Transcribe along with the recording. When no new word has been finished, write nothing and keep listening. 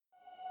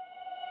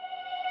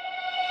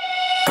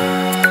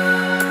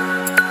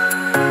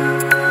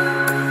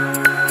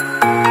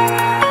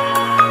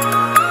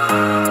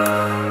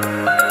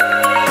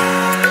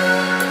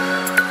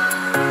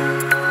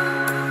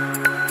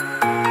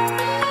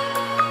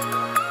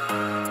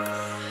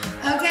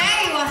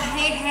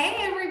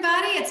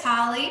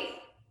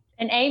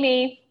And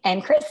Amy.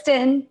 And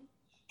Kristen.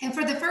 And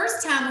for the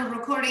first time, we're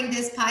recording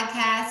this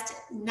podcast,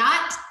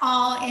 not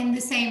all in the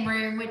same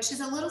room, which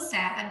is a little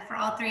sad for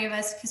all three of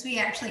us because we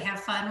actually have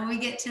fun when we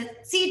get to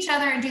see each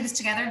other and do this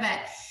together. But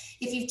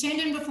if you've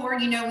tuned in before,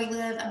 you know I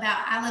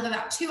live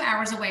about 2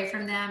 hours away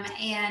from them.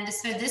 And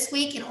so this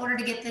week, in order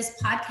to get this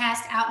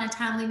podcast out in a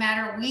timely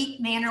manner,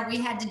 we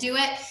had to do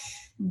it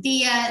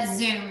via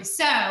Zoom.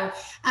 So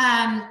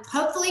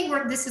hopefully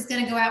this is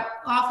going to go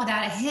off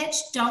without a hitch.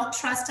 Don't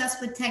trust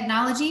us with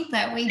technology,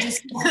 but we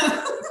just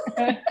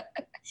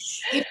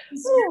if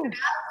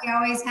we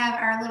always have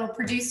our little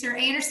producer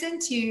Anderson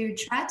to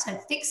try to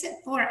fix it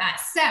for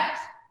us. So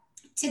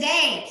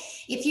today,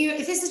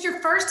 if this is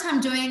your first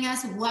time joining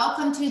us,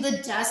 welcome to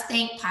the Just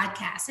Think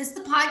podcast. It's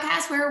the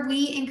podcast where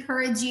we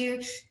encourage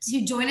you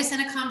to join us in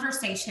a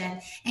conversation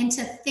and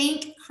to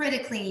think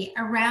critically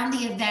around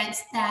the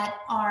events that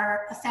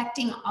are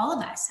affecting all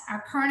of us,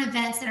 our current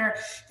events that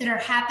are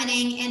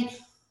happening. And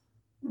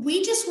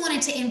we just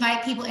wanted to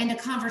invite people into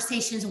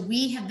conversations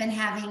we have been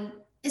having,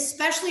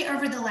 especially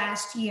over the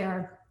last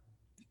year,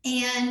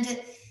 and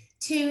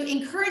to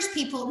encourage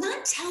people,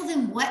 not tell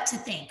them what to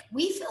think.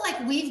 We feel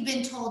like we've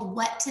been told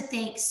what to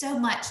think so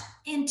much,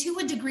 and to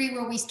a degree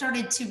where we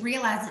started to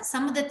realize that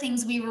some of the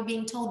things we were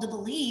being told to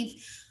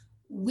believe,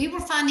 we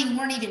were finding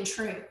weren't even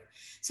true.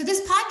 So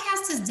this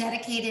podcast is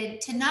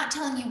dedicated to not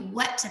telling you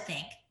what to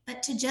think,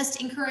 but to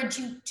just encourage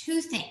you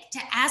to think, to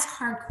ask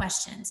hard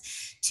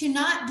questions, to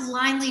not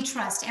blindly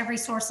trust every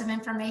source of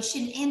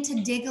information, and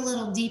to dig a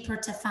little deeper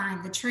to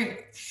find the truth.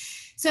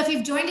 So if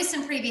you've joined us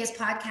in previous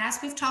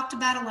podcasts, we've talked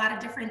about a lot of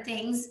different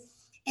things.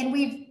 And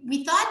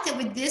we thought that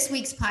with this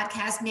week's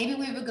podcast, maybe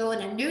we would go in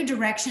a new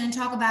direction and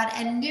talk about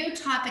a new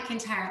topic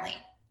entirely.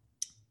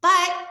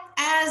 But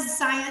as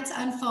science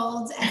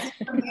unfolds, as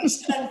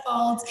information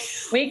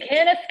unfolds, we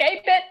can't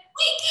escape it.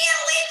 We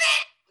can't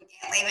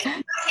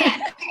leave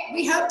it.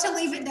 We hope to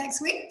leave it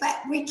next week,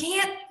 but we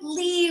can't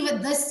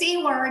leave the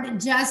C word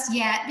just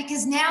yet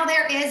because now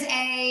there is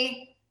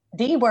a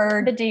D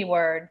word. The D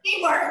word.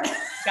 D word.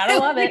 Gotta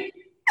love it.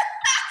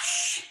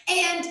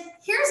 And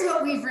here's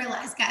what we've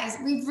realized, guys.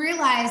 We've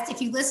realized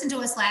if you listened to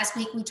us last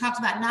week, we talked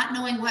about not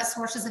knowing what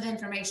sources of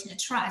information to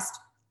trust.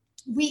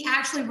 We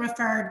actually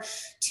referred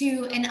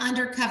to an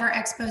undercover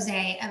expose of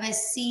a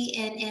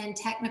CNN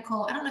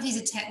technical, I don't know if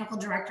he's a technical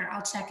director.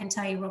 I'll check and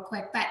tell you real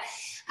quick, but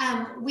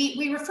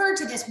we referred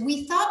to this.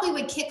 We thought we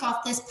would kick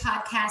off this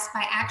podcast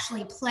by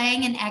actually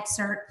playing an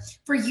excerpt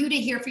for you to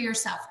hear for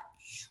yourself.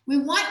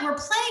 We're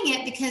playing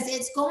it because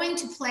it's going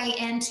to play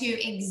into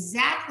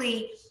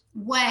exactly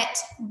what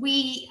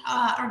we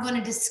are going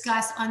to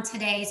discuss on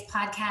today's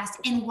podcast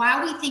and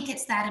why we think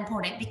it's that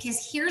important.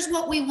 Because here's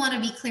what we want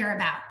to be clear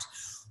about.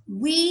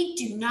 We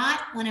do not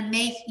want to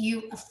make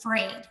you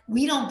afraid.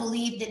 We don't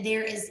believe that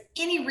there is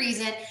any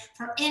reason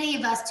for any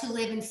of us to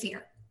live in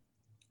fear.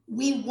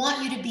 We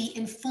want you to be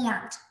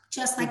informed,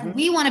 just like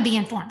we want to be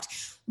informed.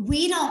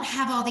 We don't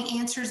have all the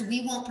answers.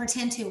 We won't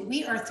pretend to.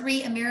 We are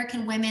three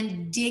American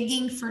women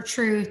digging for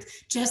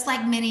truth, just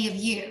like many of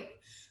you.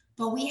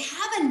 But we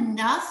have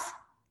enough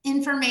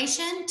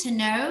information to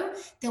know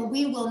that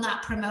we will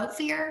not promote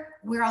fear.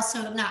 We're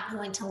also not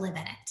going to live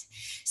in it.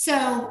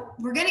 So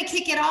we're going to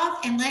kick it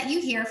off and let you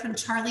hear from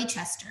Charlie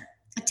Chester,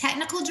 a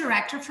technical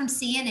director from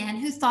CNN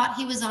who thought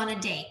he was on a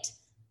date.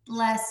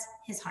 Bless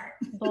his heart.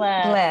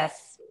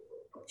 Bless.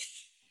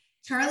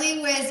 Charlie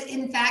was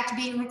in fact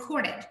being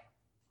recorded.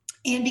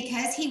 And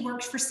because he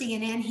works for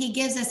CNN, he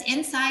gives us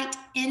insight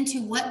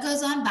into what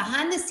goes on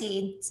behind the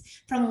scenes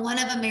from one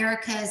of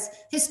America's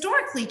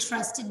historically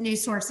trusted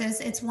news sources.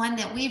 It's one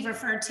that we've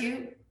referred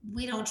to.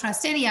 We don't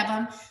trust any of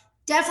them.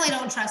 Definitely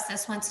don't trust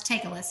this one, so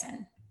take a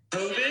listen.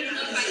 COVID,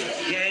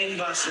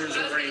 gangbusters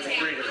of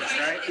ratings,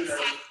 right?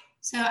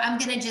 So I'm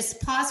going to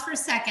just pause for a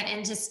second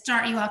and just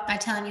start you off by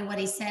telling you what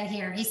he said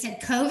here. He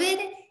said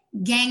COVID,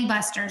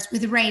 gangbusters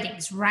with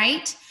ratings,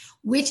 right?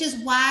 Which is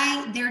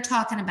why they're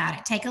talking about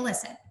it. Take a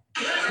listen.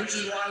 Which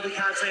is why we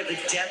constantly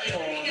have a death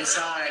toll on the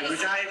side,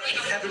 which I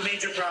have a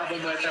major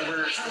problem with, that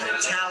we're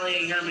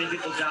tallying how many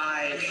people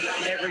die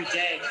every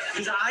day.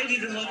 Because I'd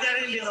even look at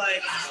it and be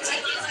like,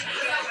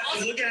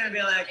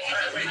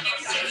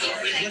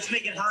 let's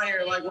make it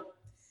higher. Like,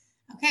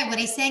 okay, what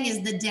he's saying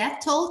is the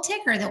death toll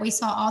ticker that we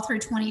saw all through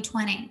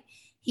 2020.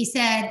 He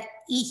said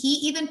he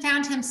even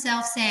found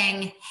himself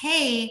saying,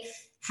 hey,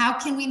 how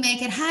can we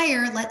make it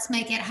higher? Let's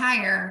make it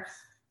higher.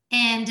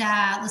 And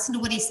listen to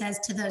what he says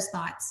to those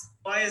thoughts.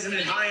 Why isn't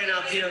it high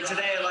enough,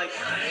 today? Like,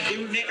 it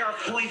would make our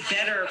point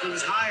better if it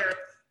was higher.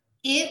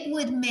 It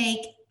would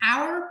make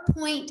our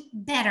point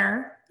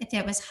better if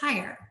it was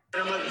higher.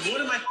 And I'm like,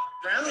 what am I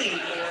rallying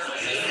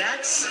for?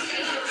 That's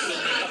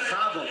a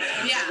problem.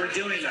 Yeah. We're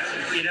doing that,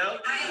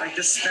 like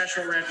the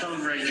special red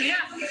phone ring. Yeah.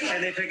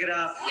 And they pick it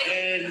up,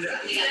 and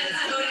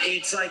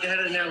it's like out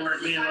of the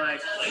network being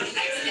like,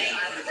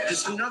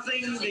 there's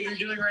nothing that you're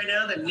doing right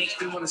now that makes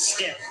me want to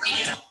skip.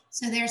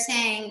 So they're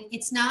saying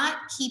it's not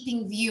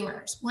keeping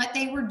viewers. What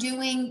they were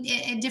doing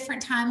at different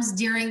times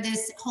during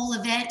this whole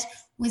event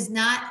was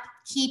not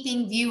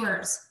keeping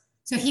viewers.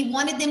 So he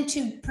wanted them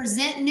to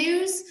present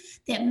news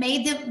that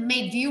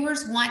made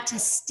viewers want to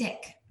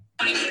stick.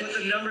 Put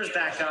the numbers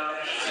back up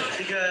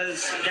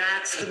because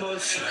that's the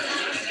most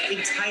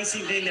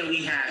enticing thing that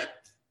we had.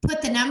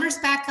 Put the numbers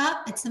back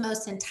up. It's the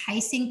most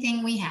enticing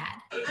thing we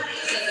had.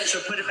 So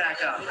put it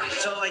back up.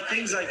 So like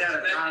things like that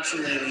are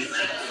constantly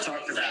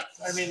talked about.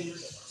 I mean,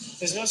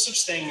 there's no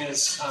such thing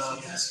as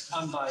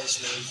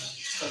unbiased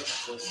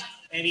news.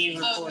 Any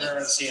reporter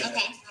on CNN,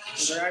 Okay.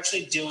 what they're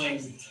actually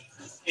doing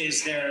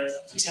is they're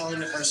telling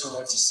the person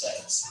what to say.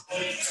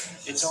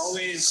 It's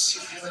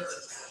always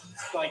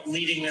like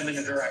leading them in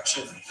a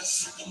direction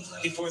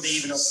before they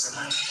even open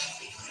their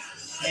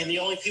mouth. And the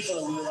only people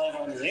that we let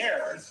on the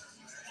air,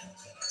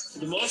 for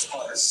the most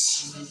part,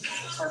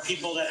 are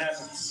people that have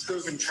a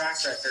proven track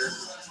record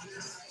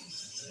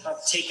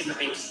of taking the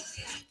bait.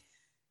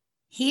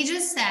 He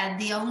just said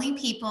the only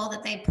people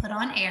that they put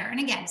on air, and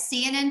again,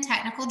 CNN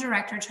technical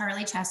director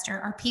Charlie Chester,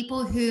 are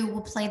people who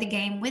will play the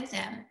game with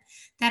them.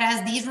 That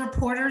as these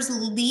reporters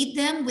lead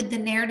them with the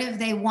narrative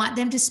they want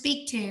them to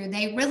speak to,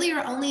 they really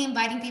are only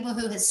inviting people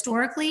who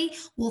historically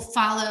will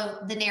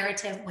follow the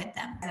narrative with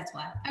them. That's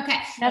why. Okay.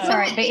 That's all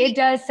right. But it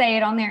does say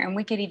it on there, and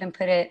we could even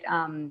put it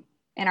in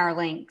our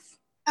links.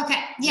 Okay.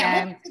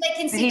 Yeah. Yeah. So they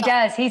can But see. he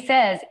does. He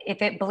says,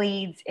 if it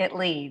bleeds, it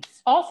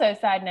leads. Also,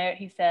 side note,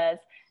 he says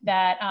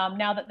that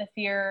now that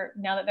they're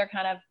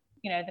kind of,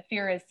 the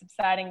fear is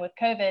subsiding with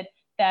COVID,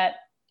 that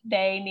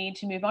they need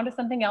to move on to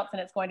something else, and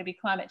it's going to be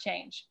climate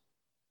change.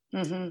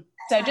 Mm-hmm.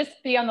 So just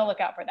be on the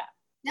lookout for that.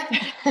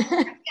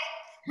 Yep.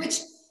 Which,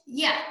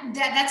 yeah,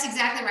 that's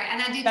exactly right.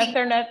 And I do That's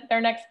think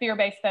their next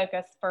fear-based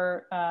focus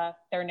for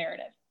their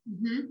narrative.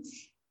 Mm-hmm.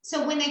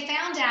 So when they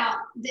found out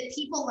that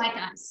people like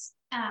us,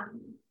 and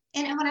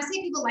when I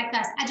say people like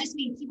us, I just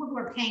mean people who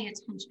are paying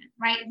attention,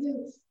 right?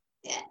 Who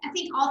I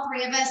think all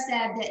three of us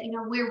said that,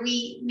 where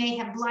we may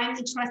have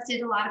blindly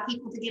trusted a lot of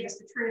people to give us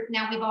the truth.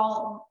 Now we've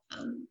all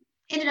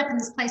ended up in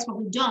this place where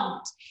we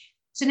don't.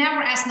 So now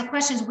we're asking the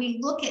questions. We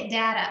look at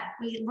data.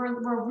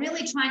 We're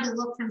really trying to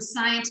look from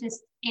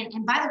scientists.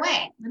 And by the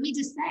way, let me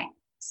just say,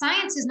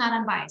 science is not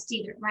unbiased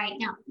either, right?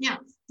 Now,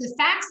 the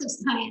facts of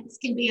science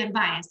can be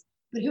unbiased,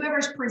 but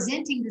whoever's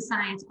presenting the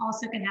science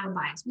also can have a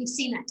bias. We've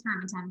seen that time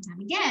and time and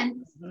time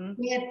again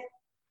with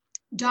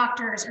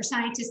doctors or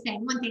scientists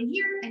saying one thing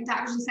here and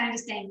doctors and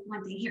scientists saying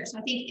one thing here. So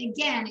I think,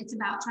 again, it's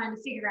about trying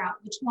to figure out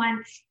which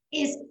one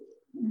is.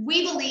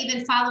 We believe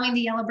in following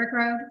the yellow brick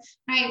road,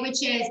 right?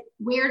 Which is,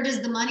 where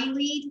does the money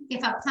lead?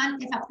 If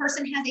a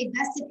person has a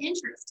vested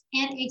interest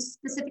in a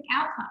specific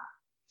outcome,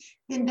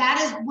 then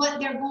that is what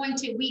they're going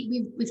to.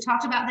 We've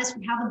talked about this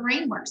with how the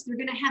brain works. They're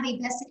going to have a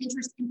vested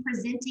interest in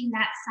presenting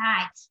that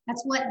side.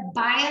 That's what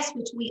bias,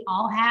 which we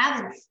all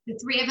have, and the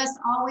three of us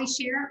always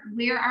share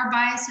where our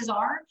biases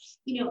are.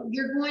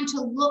 You're going to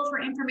look for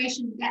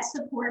information that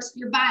supports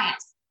your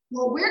bias.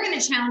 What we're going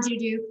to challenge you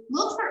to do,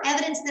 look for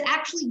evidence that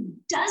actually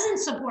doesn't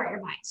support your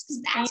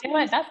bias.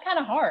 Because That's kind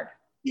of hard.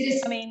 It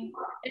is. I mean,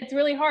 it's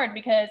really hard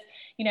because,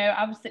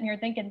 I was sitting here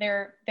thinking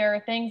there are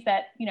things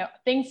that,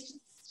 things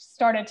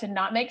started to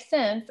not make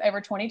sense over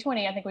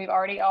 2020. I think we've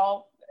already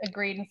all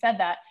agreed and said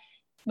that.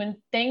 When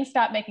things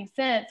stopped making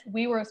sense,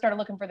 we started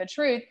looking for the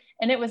truth,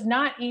 and it was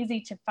not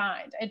easy to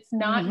find. It's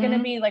not going to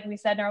be, like we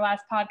said in our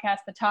last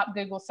podcast, the top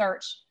Google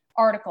search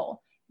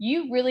article.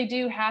 You really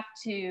do have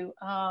to,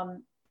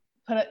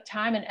 put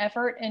time and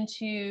effort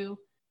into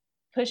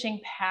pushing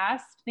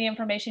past the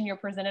information you're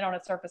presented on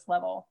a surface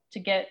level to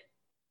get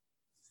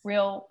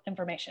real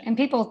information. And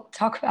people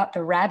talk about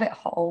the rabbit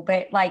hole,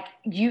 but like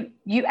you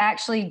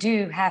actually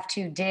do have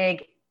to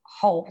dig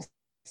holes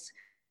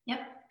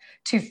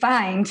to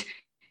find,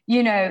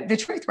 the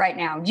truth right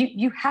now.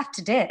 You have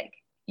to dig,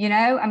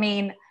 I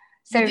mean,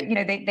 so,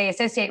 they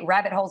associate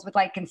rabbit holes with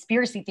like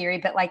conspiracy theory,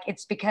 but like,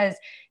 it's because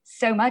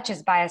so much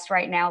is biased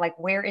right now. Like,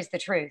 where is the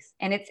truth?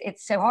 And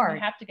it's so hard.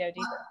 You have to go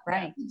deeper.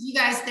 Right. You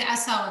guys, I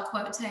saw a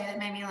quote today that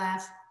made me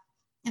laugh.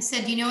 It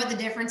said, do you know what the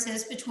difference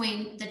is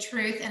between the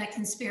truth and a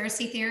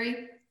conspiracy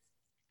theory?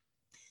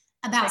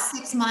 About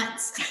 6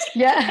 months.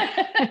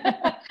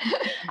 Yeah.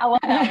 I love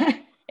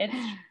that.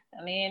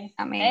 I mean,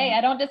 hey,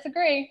 I don't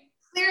disagree.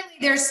 Clearly,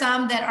 there's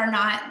some that are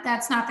not.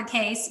 That's not the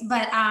case,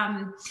 but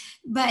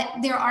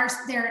there are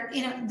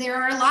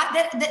a lot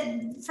that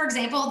for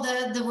example,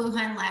 the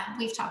Wuhan lab.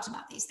 We've talked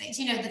about these things.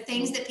 The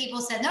things that people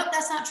said, nope,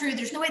 that's not true.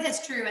 There's no way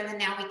that's true, and then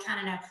now we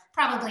kind of know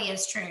probably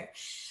is true.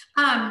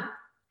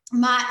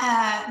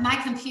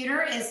 My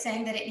computer is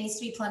saying that it needs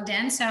to be plugged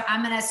in, so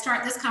I'm going to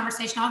start this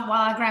conversation off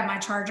while I grab my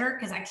charger,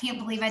 because I can't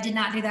believe I did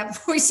not do that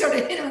before we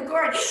started hitting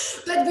record.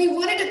 But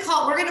we're going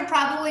to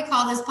probably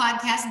call this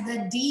podcast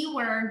the D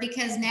word,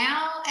 because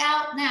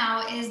out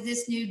now is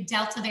this new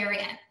Delta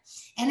variant.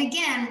 And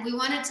again, we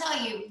want to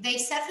tell you, they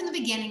said from the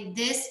beginning,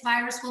 this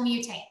virus will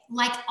mutate,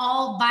 like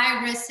all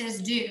viruses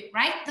do,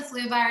 right? The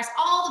flu virus,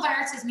 all the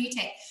viruses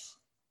mutate.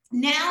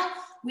 Now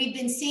we've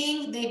been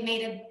seeing, they've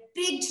made a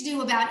big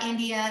to-do about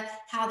India,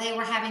 how they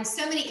were having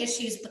so many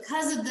issues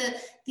because of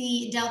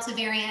the Delta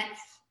variant.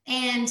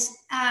 And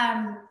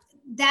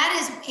that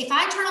is, if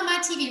I turn on my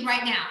TV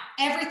right now,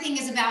 everything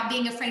is about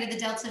being afraid of the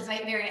Delta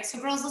variant. So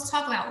girls, let's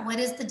talk about what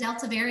is the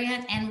Delta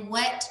variant and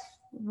what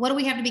do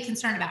we have to be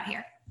concerned about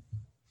here?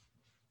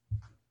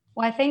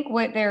 Well, I think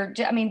they're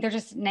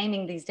just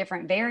naming these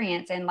different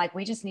variants, and like,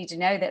 we just need to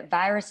know that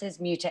viruses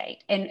mutate,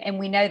 and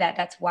we know that.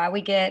 That's why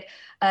we get,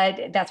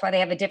 that's why they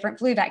have a different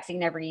flu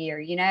vaccine every year,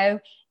 you know?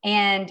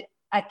 And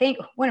I think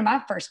one of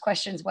my first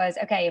questions was,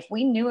 okay, if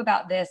we knew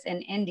about this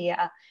in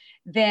India,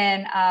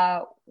 then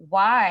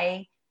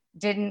why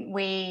didn't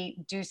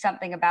we do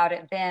something about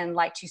it then,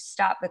 like to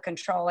stop the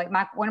control? Like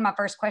one of my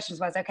first questions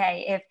was,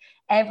 okay, if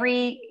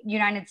every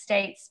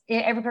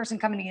person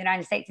coming to the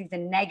United States is a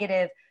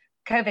negative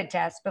COVID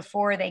test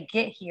before they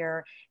get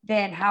here,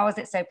 then how is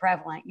it so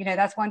prevalent? You know,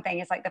 that's one thing.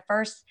 It's like the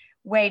first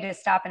way to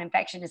stop an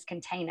infection is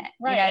contain it.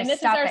 Right. You know, and this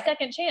is our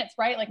second chance,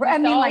 right? Like, I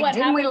mean, like,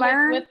 didn't we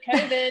learn with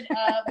COVID?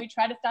 We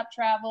tried to stop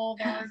travel.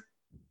 There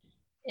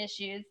were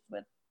issues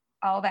with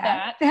all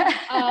that.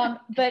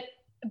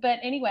 But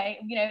anyway,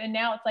 you know, and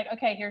now it's like,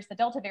 okay, here's the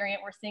Delta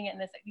variant. We're seeing it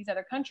in these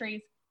other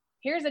countries.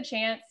 Here's a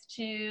chance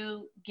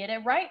to get it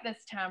right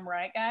this time,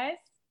 right, guys?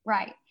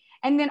 Right.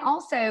 And then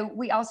also,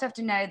 we also have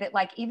to know that,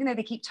 like, even though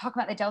they keep talking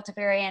about the Delta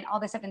variant, all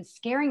this stuff, and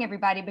scaring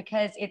everybody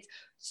because it's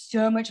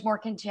so much more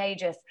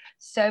contagious,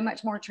 so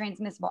much more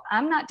transmissible.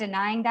 I'm not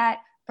denying that.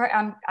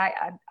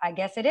 I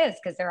guess it is,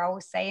 because they're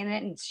always saying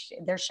it and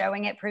they're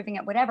showing it, proving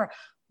it, whatever.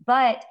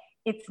 But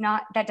it's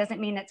not, that doesn't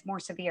mean it's more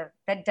severe.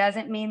 That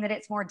doesn't mean that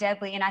it's more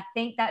deadly. And I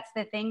think that's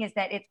the thing, is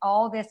that it's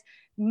all this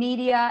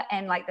media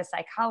and like the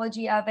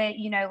psychology of it,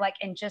 you know, like,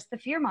 and just the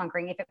fear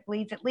mongering. If it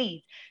bleeds, it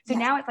leads. So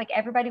now it's like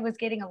everybody was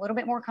getting a little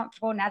bit more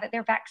comfortable now that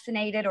they're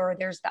vaccinated, or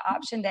there's the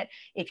option that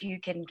if you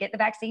can get the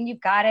vaccine,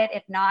 you've got it.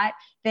 If not,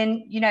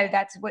 then, you know,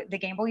 that's what the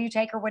gamble you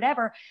take or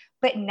whatever.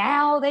 But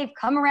now they've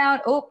come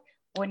around. Oh,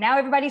 well, now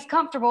everybody's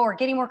comfortable or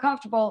getting more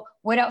comfortable.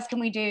 What else can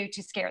we do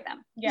to scare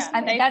them? Yeah,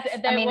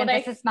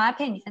 this is my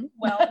opinion.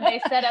 Well, they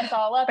set us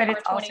all up for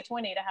 2020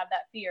 also to have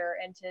that fear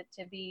and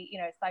to be, you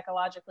know,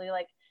 psychologically,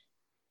 like,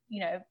 you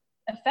know,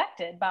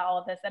 affected by all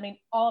of this. I mean,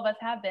 all of us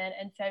have been.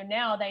 And so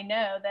now they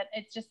know that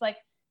it's just like,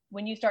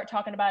 when you start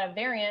talking about a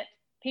variant,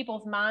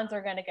 people's minds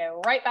are going to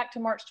go right back to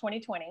March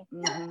 2020.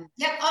 Mm-hmm.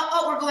 Yep.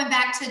 Oh, we're going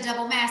back to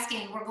double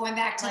masking. We're going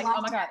back to, like,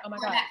 oh my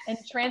God. And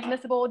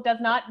transmissible does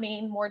not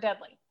mean more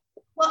deadly.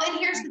 Well, and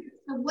here's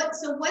what's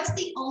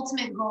the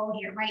ultimate goal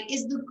here, right?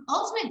 Is the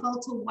ultimate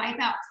goal to wipe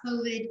out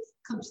COVID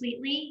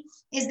completely?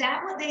 Is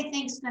that what they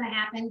think is going to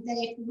happen? That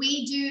if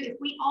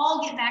we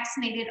all get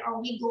vaccinated, are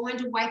we going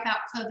to wipe out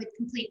COVID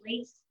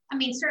completely? I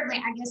mean, certainly,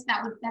 I guess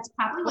that's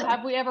probably what.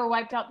 Have we ever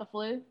wiped out the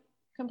flu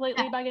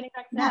completely by getting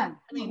vaccinated? No.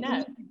 I mean,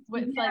 no.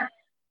 It's like,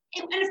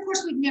 and of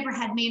course, we've never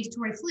had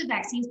mandatory flu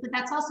vaccines, but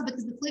that's also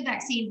because the flu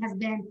vaccine has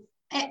been,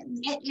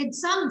 in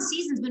some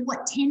seasons, been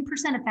 10%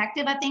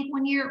 effective. I think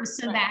one year it was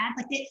so bad,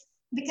 like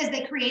because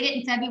they create it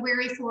in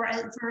February for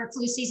a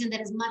flu season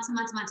that is months and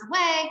months and months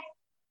away.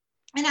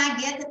 And I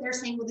get that they're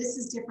saying, well, this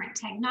is different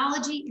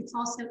technology. It's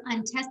also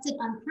untested,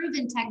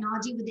 unproven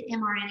technology with the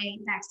mRNA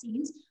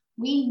vaccines.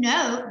 We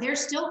know they're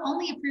still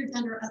only approved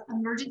under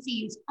emergency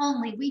use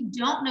only. We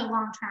don't know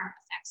long-term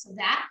effects of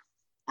that.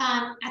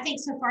 I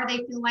think so far they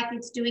feel like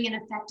it's doing an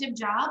effective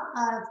job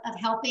of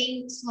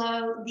helping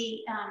slow the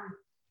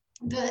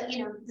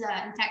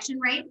infection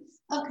rate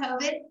of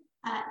COVID,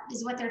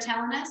 is what they're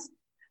telling us.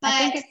 But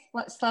I think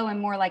it's slowing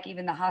more like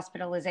even the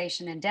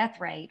hospitalization and death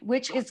rate,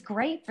 which is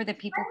great for the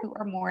people who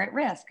are more at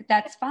risk.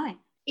 That's fine.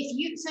 But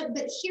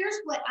here's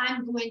what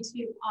I'm going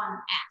to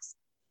ask.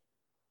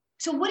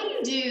 So what do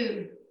you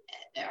do?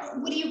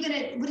 What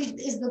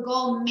is the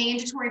goal?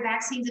 Mandatory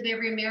vaccines of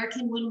every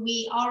American, when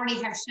we already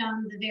have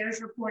shown the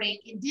VAERS reporting,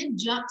 it did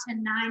jump to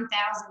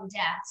 9,000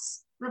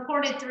 deaths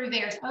reported through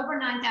VAERS, over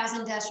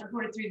 9,000 deaths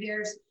reported through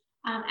VAERS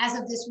as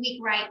of this week,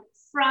 right,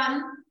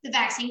 from the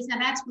vaccines. Now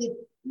that's with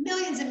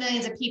millions and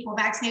millions of people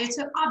vaccinated.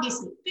 So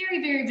obviously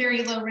very, very,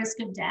 very low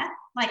risk of death,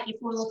 like if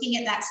we're looking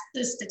at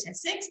those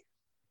statistics,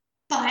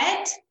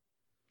 but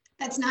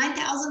that's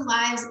 9,000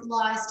 lives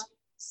lost,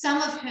 some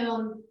of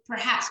whom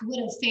perhaps would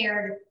have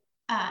fared,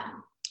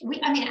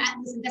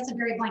 listen, that's a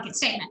very blanket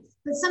statement,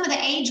 but some of the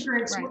age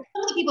groups, some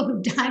of the people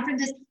who died from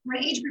this were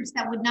age groups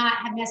that would not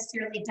have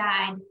necessarily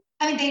died.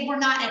 I mean, they were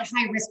not at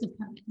high risk of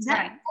COVID. Is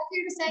that fair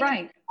to say?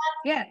 Right.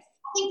 Yes.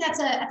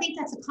 I think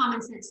that's a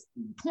common sense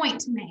point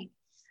to make.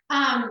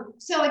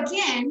 So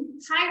again,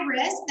 high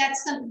risk,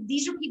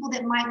 these are people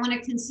that might want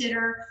to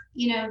consider,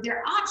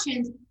 their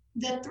options.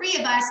 The three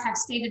of us have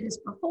stated this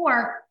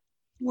before.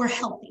 We're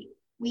healthy.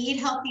 We eat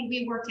healthy,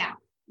 we work out.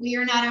 We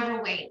are not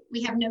overweight.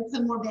 We have no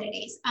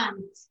comorbidities.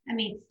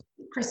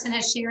 Kristen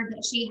has shared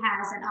that she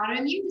has an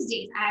autoimmune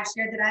disease. I have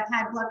shared that I've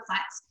had blood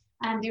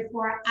clots.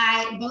 Therefore,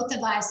 both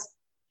of us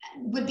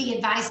would be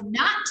advised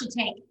not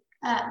to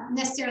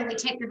necessarily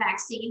take the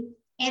vaccine.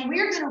 And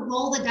we're going to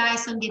roll the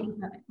dice on getting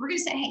COVID. We're going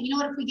to say, hey, you know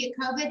what? If we get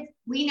COVID,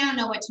 we now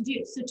know what to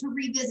do. So to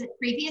revisit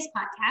previous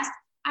podcasts,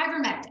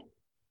 ivermectin.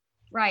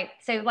 Right.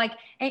 So like,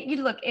 and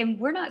you look, and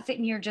we're not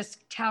sitting here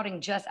just touting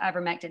just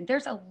ivermectin.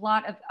 There's a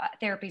lot of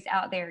therapies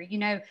out there, you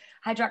know,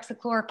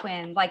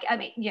 hydroxychloroquine, like, I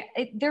mean, yeah,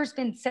 there's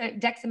been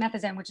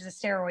dexamethasone, which is a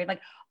steroid,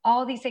 like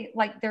all these things,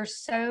 like there's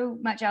so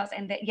much else,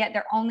 and that yet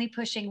they're only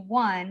pushing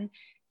one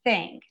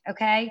thing.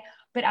 Okay.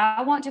 But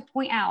I want to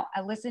point out,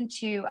 I listened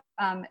to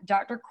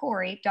Dr.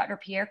 Corey, Dr.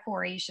 Pierre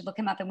Corey. You should look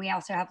him up. And we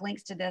also have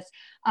links to this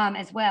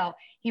as well.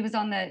 He was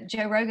on the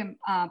Joe Rogan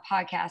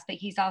podcast, but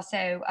he's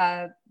also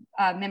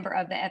a member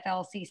of the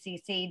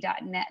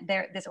FLCCC.net,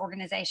 this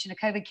organization, a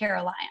COVID Care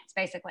Alliance,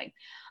 basically.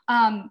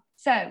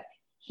 So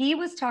he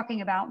was talking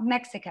about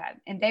Mexico,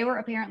 and they were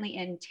apparently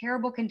in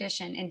terrible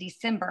condition in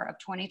December of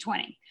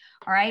 2020.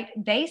 All right.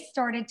 They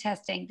started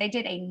testing. They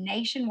did a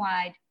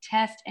nationwide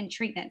test and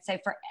treatment. So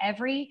for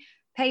every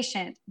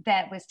patient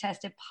that was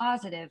tested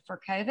positive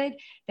for COVID,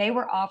 they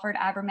were offered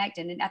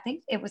ivermectin. And I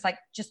think it was like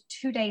just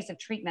 2 days of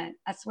treatment.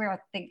 I swear, I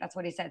think that's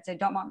what he said. So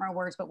don't mark my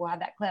words, but we'll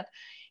have that clip.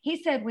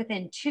 He said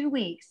within 2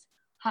 weeks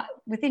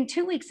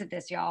of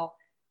this, y'all,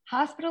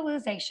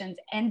 hospitalizations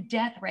and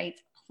death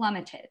rates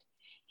plummeted.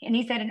 And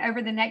he said, and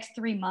over the next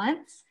 3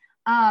 months,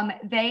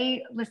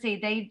 they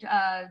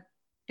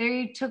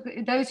took,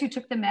 those who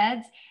took the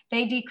meds,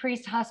 they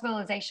decreased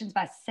hospitalizations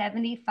by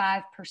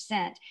 75%.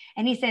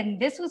 And he said, and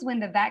this was when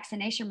the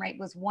vaccination rate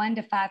was 1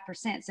 to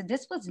 5%. So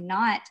this was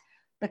not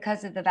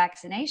because of the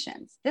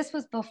vaccinations. This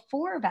was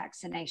before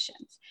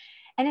vaccinations.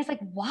 And it's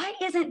like, why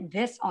isn't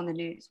this on the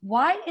news?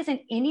 Why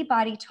isn't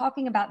anybody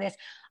talking about this?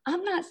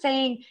 I'm not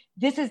saying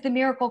this is the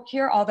miracle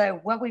cure,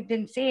 although what we've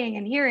been seeing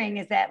and hearing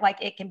is that like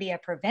it can be a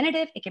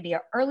preventative, it can be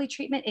an early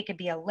treatment, it could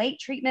be a late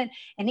treatment,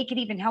 and it can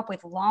even help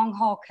with long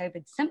haul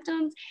COVID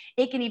symptoms.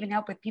 It can even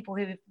help with people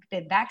who've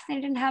been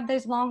vaccinated and have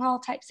those long haul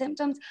type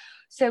symptoms.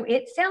 So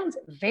it sounds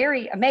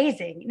very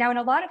amazing. Now, and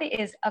a lot of it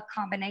is a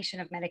combination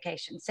of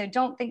medications. So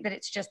don't think that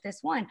it's just this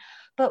one.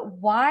 But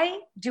why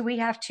do we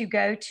have to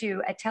go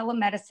to a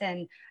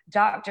telemedicine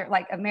doctor,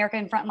 like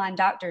American Frontline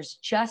Doctors,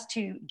 just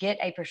to get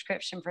a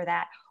prescription for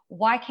that?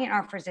 Why can't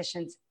our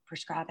physicians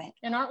prescribe it?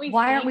 And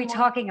why aren't we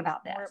talking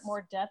about this?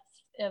 More deaths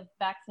of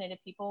vaccinated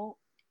people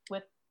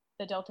with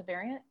the Delta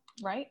variant,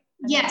 right?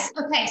 Yes.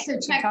 Okay. So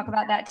talk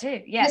about that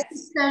too. Yes.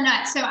 This is so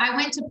nuts. So I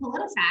went to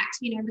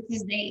PolitiFact, you know,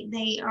 because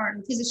they are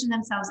position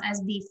themselves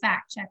as the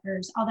fact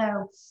checkers.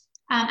 Although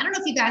I don't know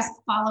if you guys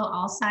follow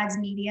All Sides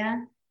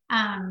Media,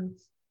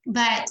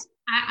 but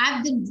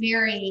I've been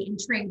very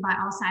intrigued by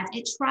All Sides.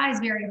 It tries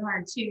very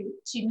hard to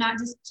not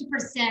just to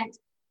present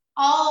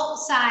all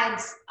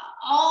sides,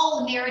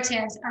 all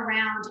narratives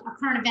around a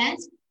current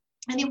event.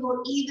 And it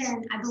will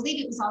even, I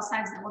believe it was All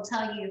Sides that will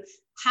tell you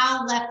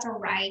how left or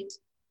right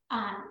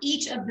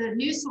each of the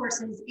news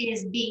sources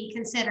is being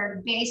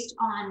considered based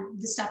on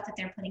the stuff that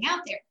they're putting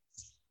out there.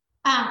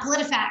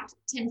 PolitiFact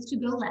tends to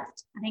go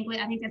left. I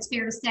think that's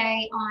fair to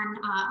say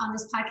on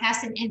this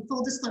podcast, and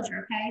full disclosure,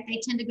 okay? They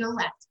tend to go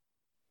left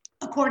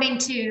according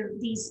to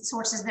these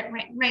sources that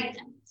rate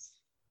them.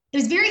 It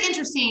was very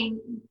interesting.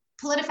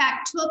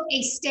 PolitiFact took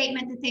a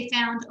statement that they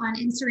found on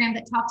Instagram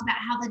that talked about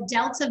how the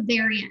Delta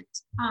variant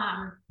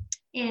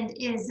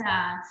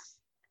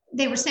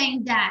they were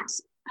saying that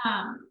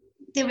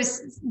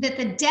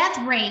the death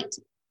rate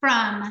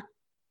from,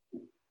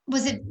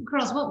 was it,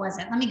 girls, what was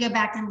it? Let me go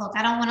back and look.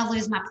 I don't want to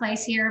lose my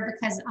place here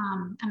because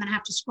I'm going to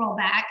have to scroll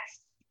back.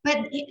 But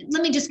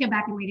let me just go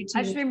back and read it to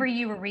you. I just remember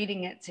you were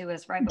reading it to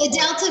us right before. The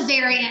Delta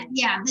variant,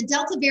 the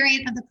Delta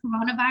variant of the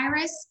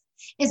coronavirus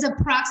is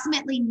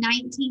approximately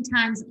 19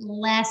 times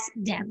less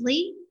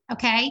deadly,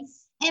 okay?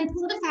 And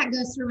PolitiFact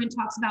goes through and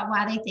talks about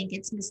why they think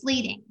it's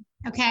misleading,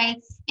 okay?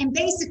 And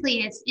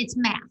basically it's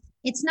math.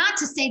 It's not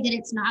to say that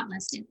it's not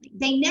less deadly.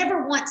 They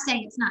never once say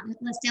it's not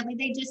less deadly.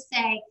 They just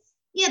say,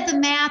 yeah, the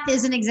math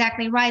isn't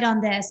exactly right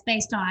on this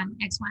based on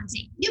X, Y, and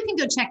Z. You can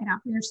go check it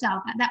out for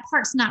yourself. That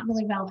part's not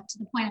really relevant to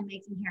the point I'm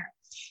making here.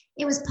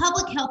 It was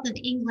Public Health of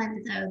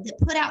England, though, that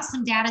put out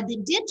some data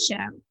that did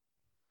show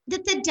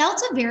that the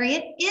Delta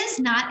variant is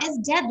not as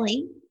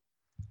deadly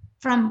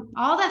from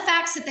all the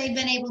facts that they've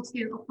been able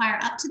to acquire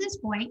up to this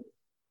point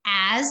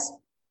as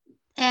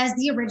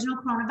the original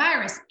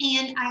coronavirus.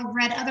 And I've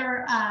read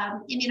other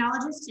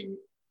immunologists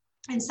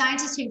and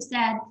scientists who've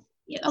said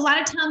a lot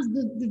of times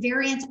the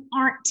variants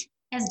aren't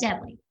as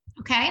deadly,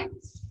 okay?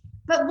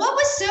 But what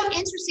was so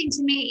interesting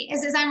to me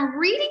is as I'm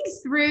reading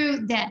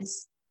through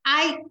this,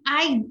 I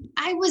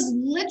was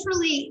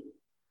literally,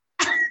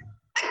 I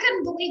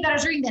couldn't believe that I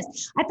was reading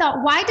this. I thought,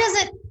 why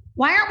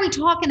aren't we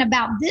talking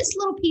about this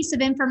little piece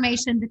of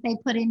information that they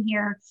put in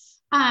here?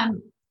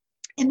 And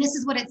this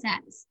is what it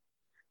says.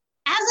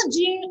 As of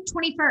June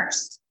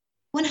 21st,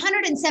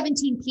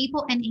 117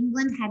 people in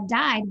England had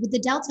died with the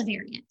Delta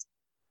variant,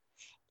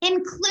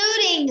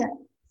 including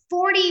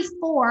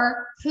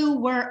 44 who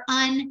were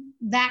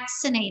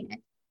unvaccinated.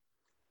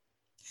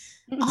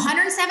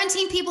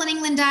 117 people in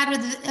England died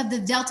of the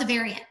Delta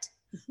variant.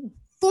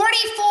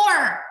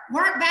 44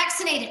 weren't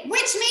vaccinated,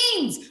 which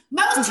means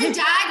most who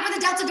died with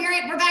the Delta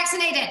variant were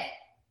vaccinated.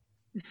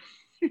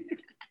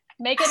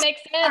 Make it make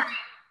sense.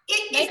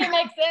 Make it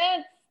make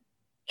sense.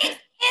 It's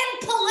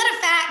in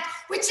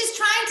PolitiFact, which is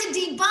trying to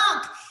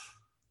debunk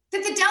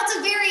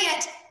Delta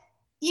variant,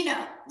 you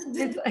know,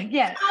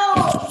 yes.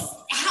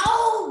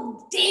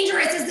 How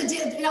dangerous is the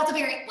Delta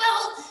variant?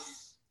 Well,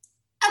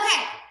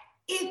 okay,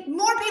 if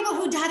more people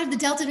who died of the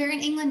Delta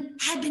variant in England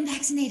had been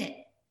vaccinated.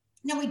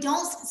 Now, we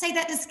don't say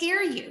that to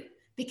scare you,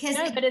 because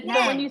no, but it's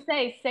not when you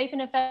say safe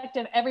and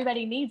effective,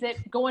 everybody needs it,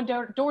 going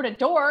door to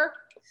door.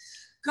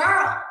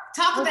 Girl,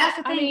 talk about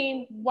it. I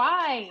mean,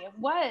 why?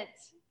 What?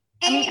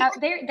 I mean,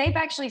 they've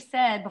actually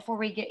said, before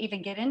we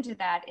even get into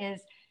that,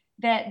 is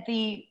that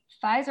the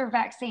Pfizer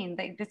vaccine,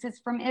 this is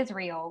from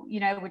Israel, you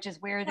know, which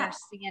is where they're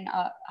seeing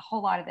a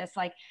whole lot of this.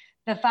 Like,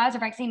 the Pfizer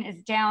vaccine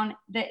is down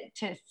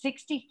to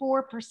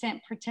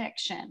 64%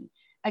 protection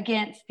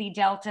against the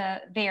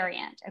Delta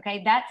variant.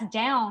 Okay, that's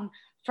down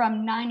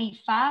from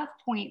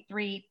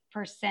 95.3%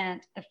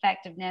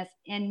 effectiveness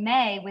in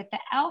May with the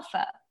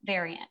Alpha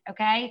variant,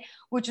 okay,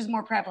 which is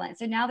more prevalent.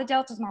 So now the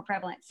Delta is more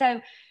prevalent.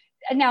 So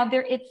now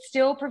it's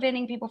still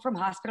preventing people from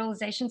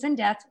hospitalizations and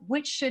deaths,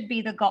 which should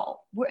be the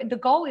goal. The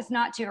goal is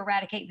not to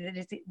eradicate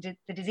the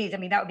disease. I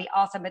mean, that would be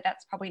awesome, but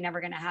that's probably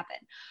never going to happen.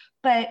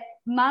 But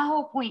my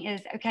whole point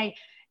is, okay,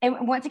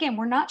 and once again,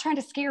 we're not trying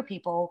to scare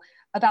people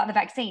about the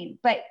vaccine,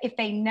 but if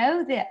they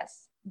know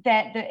this,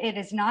 that it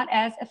is not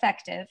as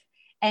effective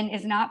and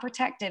is not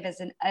protective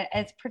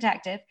as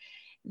protective,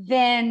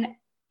 then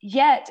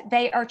yet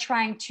they're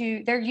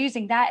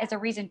using that as a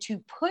reason to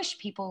push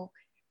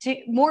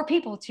more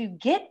people to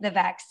get the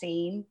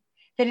vaccine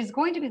that is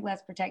going to be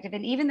less protective.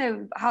 And even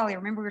though, Holly,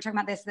 remember we were talking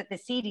about this, that the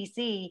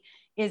CDC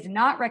is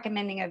not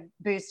recommending a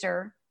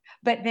booster,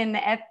 but then the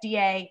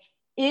FDA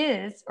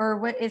is, or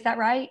what, is that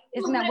right?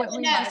 Isn't that what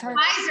we just heard?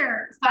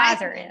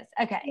 Pfizer is,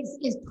 okay.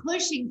 Is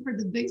pushing for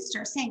the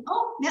booster, saying,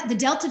 oh, now the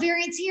Delta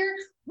variant's here.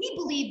 We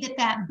believe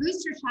that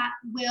booster shot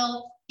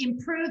will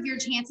improve your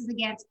chances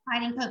against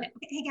fighting COVID.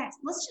 Okay, hey guys,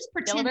 let's just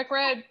pretend. Let's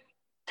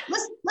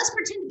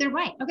pretend that they're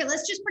right. Okay,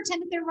 let's just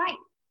pretend that they're right.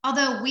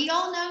 Although we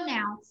all know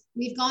now,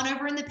 we've gone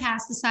over in the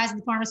past the size of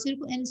the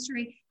pharmaceutical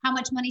industry, how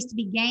much money is to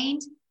be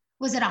gained.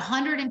 Was it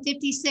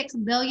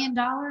 $156 billion,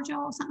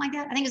 y'all? Something like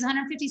that. I think it's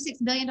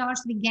 $156 billion to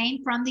be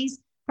gained from these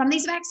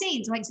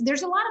vaccines. Like, so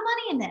there's a lot of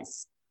money in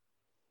this.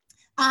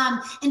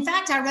 In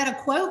fact, I read a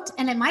quote,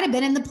 and it might have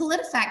been in the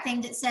PolitiFact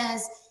thing, that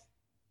says,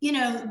 you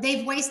know,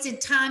 they've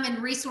wasted time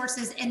and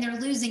resources and they're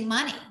losing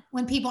money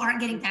when people aren't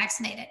getting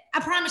vaccinated. I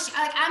promise you,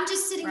 I'm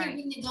just sitting here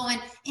reading it going,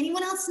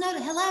 anyone else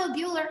notice? Hello,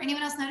 Bueller.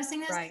 Anyone else noticing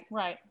this?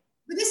 Right.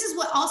 But this is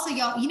what also,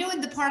 y'all, you know, in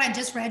the part I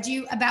just read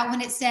you about when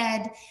it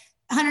said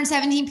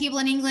 117 people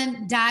in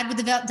England died with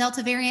the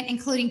Delta variant,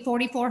 including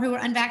 44 who were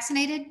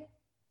unvaccinated.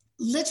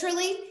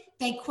 Literally,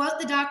 they quote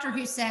the doctor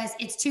who says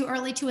it's too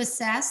early to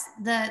assess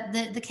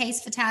the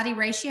case fatality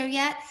ratio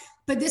yet.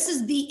 But this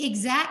is the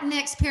exact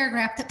next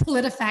paragraph that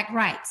PolitiFact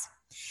writes.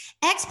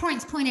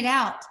 Experts pointed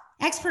out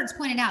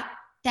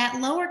that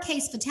lower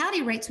case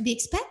fatality rates would be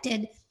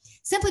expected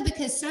simply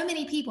because so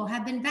many people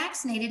have been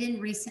vaccinated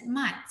in recent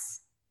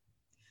months.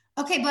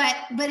 Okay,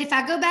 but if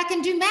I go back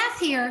and do math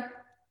here,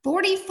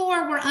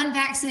 44 were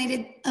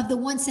unvaccinated of the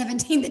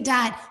 117 that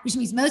died, which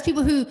means most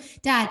people who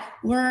died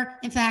were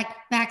in fact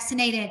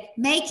vaccinated.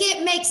 Make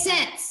it make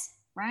sense.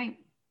 Right.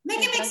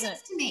 Make it make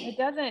sense to me. It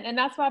doesn't. And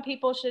that's why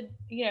people should,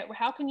 you know,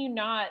 how can you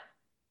not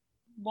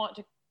want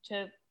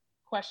to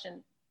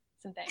question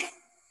some things?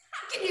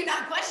 How can you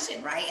not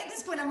question, right? At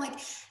this point, I'm like,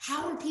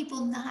 how are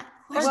people not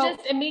questioning? Or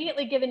just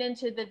immediately given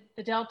into the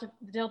Delta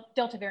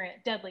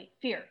variant, deadly,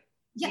 fear.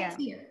 Yeah,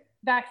 fear.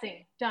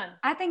 Vaccine, done.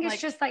 I think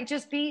it's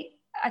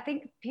I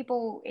think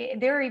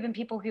there are even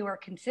people who are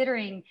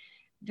considering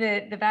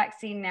the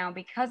vaccine now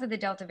because of the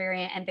Delta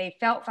variant, and they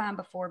felt fine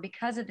before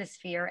because of this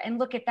fear. And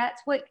look, if that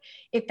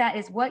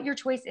is what your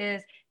choice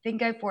is, then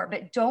go for it.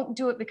 But don't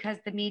do it because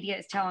the media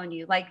is telling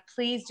you. Like,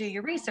 please do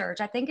your research.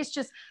 I think it's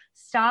just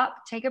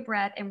stop, take a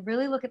breath, and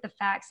really look at the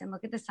facts and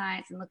look at the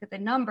science and look at the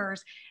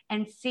numbers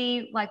and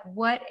see like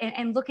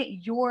and look at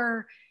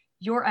your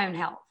own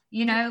health,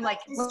 you know, like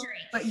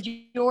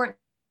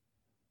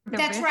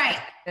that's right.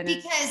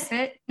 Because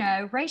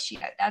ratio,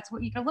 that's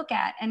what you can look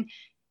at. And,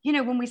 you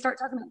know, when we start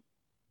talking about,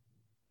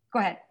 go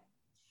ahead.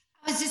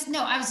 I was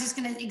just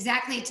going to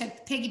exactly to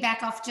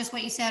piggyback off just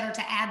what you said, or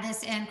to add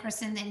this in,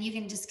 Kristen, then you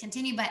can just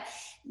continue. But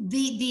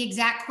the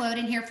exact quote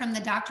in here from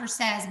the doctor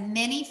says,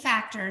 many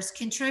factors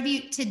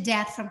contribute to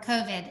death from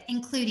COVID,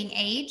 including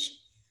age,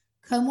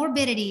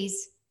 comorbidities,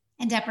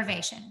 and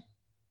deprivation.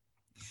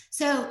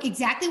 So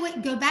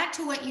go back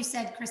to what you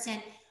said,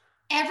 Kristen.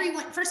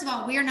 Everyone, first of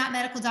all, we are not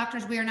medical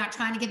doctors. We are not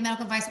trying to give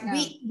medical advice. No.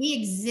 We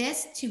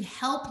exist to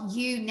help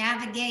you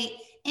navigate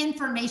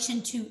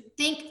information, to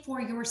think for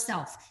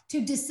yourself,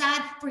 to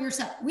decide for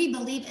yourself. We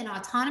believe in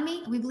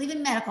autonomy. We believe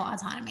in medical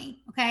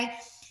autonomy. Okay.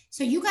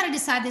 So you got to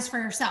decide this for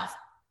yourself.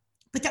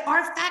 But there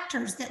are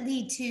factors that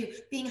lead to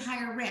being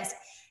higher risk.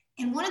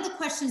 And one of the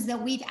questions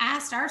that we've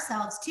asked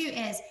ourselves too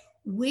is,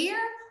 where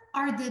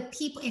are the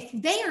people, if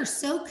they are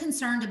so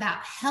concerned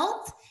about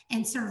health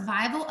and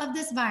survival of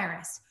this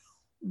virus,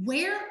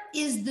 where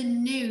is the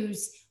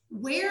news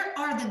Where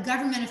are the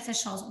government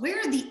officials? Where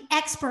are the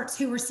experts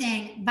who were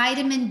saying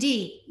vitamin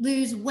D,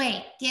 lose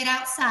weight, get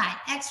outside,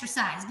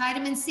 exercise,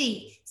 vitamin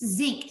C,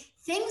 zinc,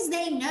 things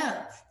they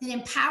know that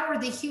empower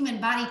the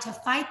human body to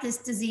fight this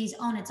disease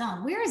on its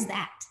own? Where is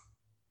that?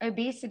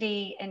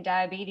 Obesity and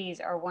diabetes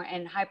are one,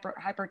 and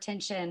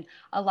hypertension.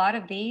 A lot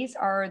of these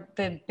are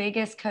the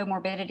biggest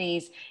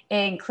comorbidities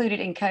included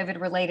in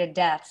COVID-related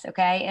deaths.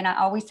 Okay, and I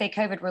always say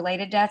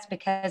COVID-related deaths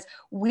because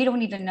we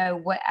don't even know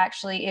what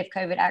actually, if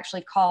COVID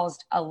actually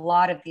caused a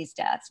lot of these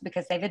deaths,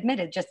 because they've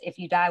admitted just if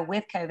you die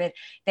with COVID,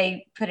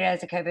 they put it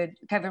as a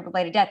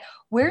COVID-related death.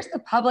 Where's the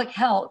public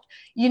health,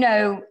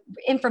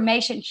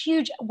 information?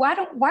 Huge. Why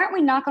aren't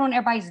we knocking on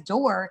everybody's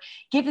door,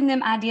 giving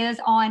them ideas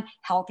on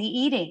healthy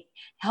eating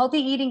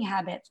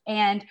habits,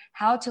 and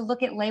how to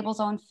look at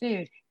labels on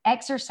food,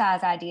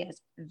 exercise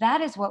ideas?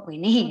 That is what we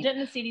need. Well,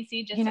 didn't the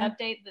CDC just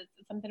update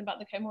something about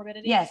the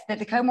comorbidities? Yes, that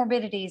the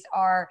comorbidities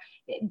are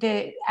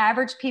the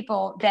average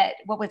people that,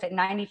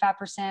 95%,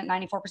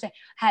 94%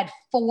 had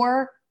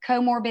 4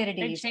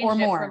 comorbidities or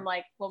more. From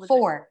like, what was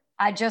 4. It?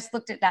 I just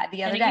looked at that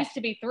the other day. It used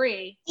to be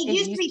 3. It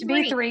used to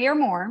be 3 or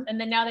more. And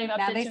then now they've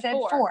upped to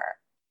 4. 4.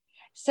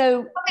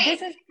 So okay,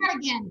 this is that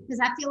again,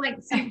 because I feel like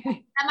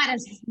I might have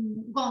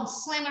gone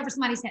slam over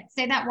somebody's head.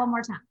 Say that one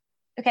more time.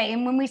 Okay,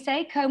 and when we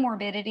say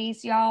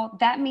comorbidities, y'all,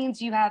 that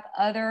means you have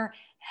other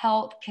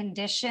health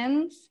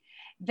conditions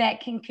that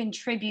can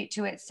contribute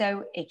to it.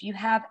 So if you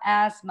have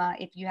asthma,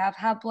 if you have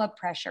high blood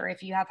pressure,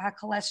 if you have high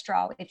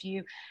cholesterol, if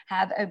you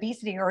have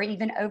obesity or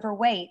even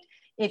overweight,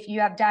 if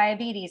you have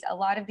diabetes, a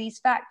lot of these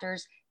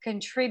factors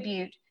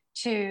contribute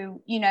to,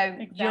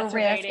 your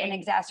risk and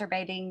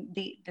exacerbating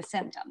the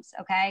symptoms.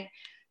 Okay.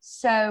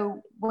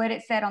 So what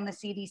it said on the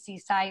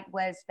CDC site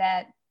was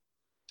that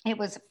it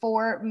was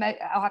 4,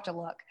 I'll have to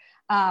look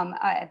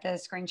at the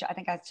screenshot. I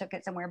think I took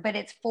it somewhere, but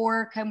it's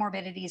 4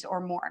 comorbidities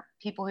or more,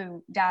 people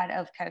who died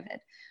of COVID.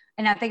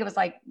 And I think it was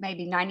like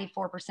maybe 94%,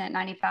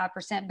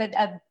 95%, but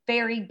a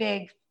very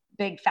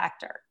big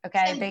factor.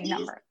 Okay. So a big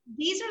number.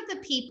 These are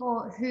the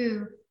people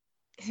who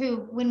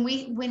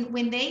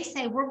when they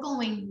say we're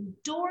going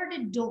door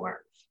to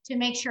door to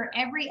make sure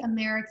every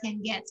American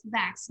gets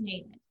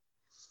vaccinated.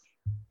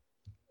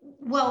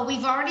 Well,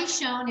 we've already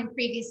shown in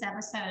previous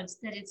episodes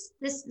that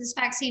this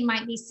vaccine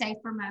might be safe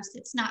for most.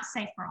 It's not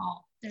safe for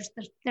all. It's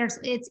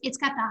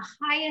got the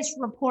highest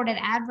reported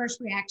adverse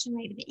reaction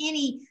rate of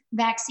any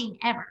vaccine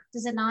ever.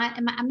 Does it not?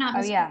 I'm not.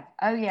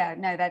 Oh yeah.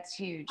 No, that's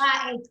huge.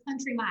 By a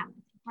country mile,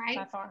 right?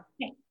 By far.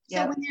 Okay. So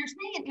when they're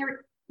saying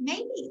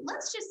maybe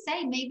let's just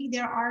say maybe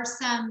there are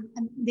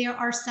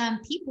some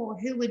people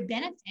who would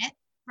benefit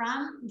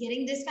from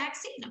getting this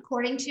vaccine.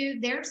 According to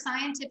their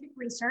scientific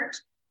research,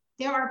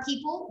 there are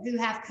people who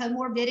have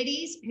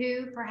comorbidities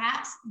who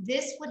perhaps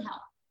this would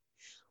help.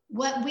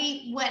 What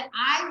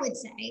I would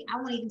say, I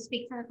won't even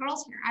speak for the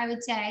girls here. I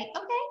would say,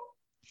 okay,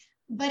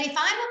 but if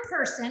I'm a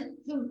person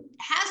who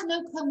has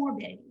no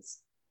comorbidities,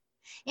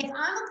 if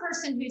I'm a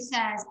person who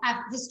says,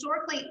 I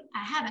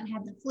haven't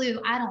had the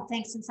flu, I don't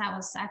think since I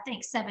was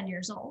 7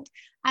 years old.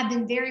 I've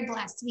been very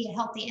blessed to be a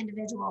healthy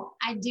individual.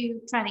 I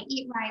do try to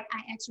eat right. I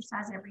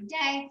exercise every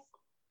day.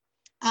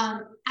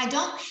 I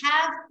don't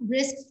have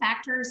risk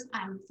factors.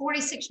 I'm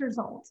 46 years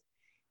old.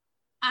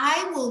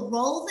 I will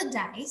roll the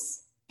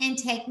dice and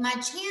take my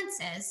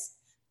chances,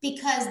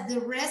 because the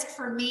risk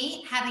for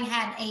me, having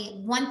had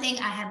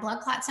I had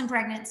blood clots in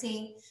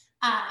pregnancy,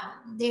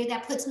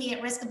 that puts me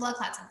at risk of blood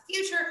clots in the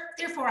future.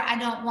 Therefore,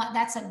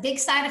 that's a big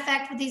side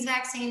effect with these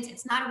vaccines.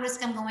 It's not a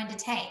risk I'm going to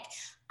take.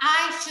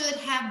 I should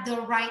have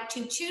the right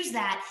to choose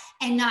that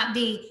and not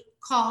be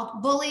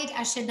called bullied.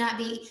 I should not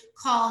be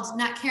called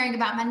not caring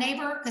about my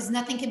neighbor, because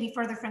nothing can be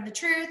further from the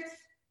truth.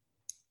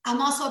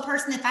 I'm also a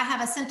person, if I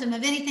have a symptom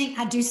of anything,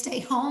 I do stay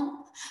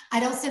home. I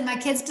don't send my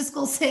kids to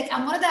school sick.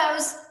 I'm one of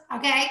those,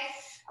 okay?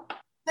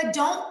 But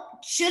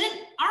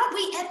aren't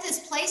we at this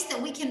place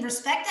that we can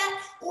respect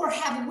that? Or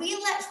have we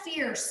let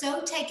fear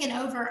so taken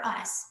over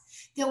us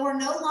that we're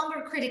no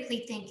longer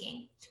critically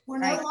thinking? We're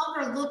no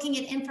longer looking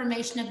at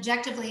information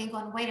objectively and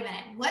going, wait a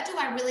minute, what do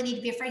I really need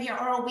to be afraid here?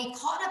 Or are we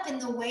caught up in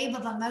the wave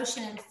of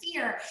emotion and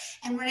fear?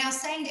 And we're now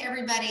saying to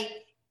everybody,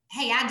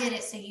 hey, I did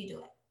it, so you do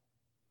it.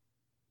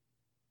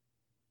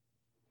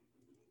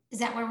 Is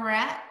that where we're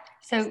at?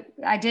 So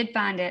I did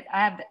find it.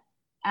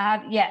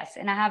 Yes,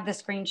 and I have the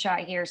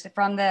screenshot here. So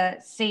from the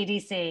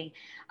CDC,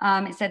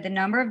 it said the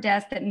number of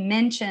deaths that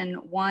mention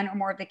one or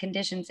more of the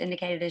conditions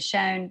indicated is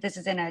shown. This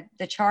is in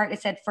the chart.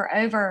 It said for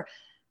over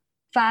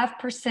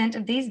 5%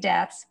 of these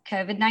deaths,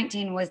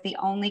 COVID-19 was the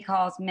only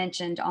cause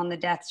mentioned on the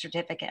death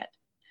certificate.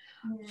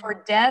 Yeah.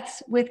 For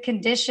deaths with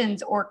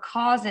conditions or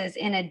causes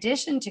in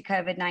addition to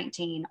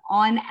COVID-19,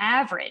 on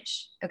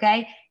average,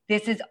 okay,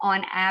 this is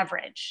on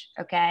average,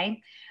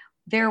 okay,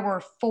 there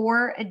were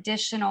 4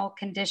 additional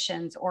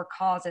conditions or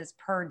causes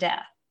per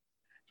death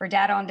for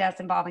data on deaths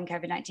involving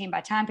COVID-19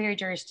 by time period,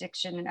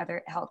 jurisdiction, and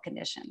other health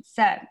conditions.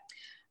 So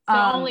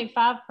only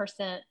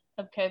 5%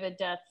 of COVID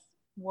deaths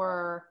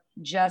were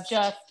just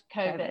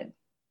COVID.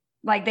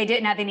 Like they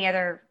didn't have any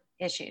other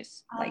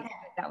issues. Okay. Like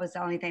that was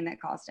the only thing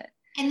that caused it.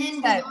 And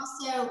then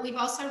we've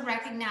also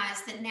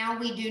recognized that now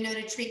we do know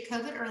to treat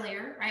COVID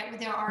earlier, right?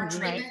 There are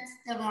treatments,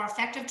 there are more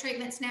effective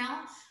treatments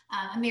now,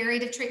 a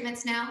myriad of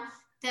treatments now.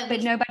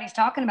 But nobody's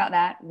talking about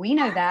that. We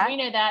know that. We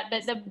know that,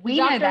 but the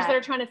doctors that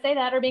are trying to say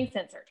that are being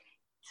censored.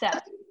 So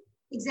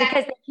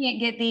because they can't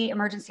get the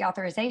emergency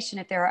authorization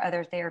if there are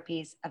other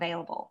therapies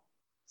available.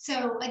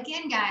 So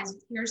again, guys,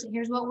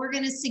 here's what we're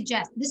going to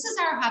suggest. This is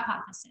our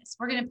hypothesis.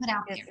 We're going to put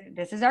out there.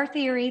 This is our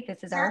theory.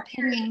 This is our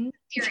opinion.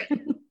 Theory.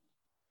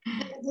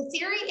 The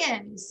theory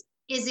is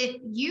if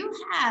you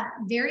have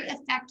very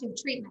effective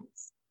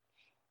treatments,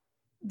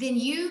 then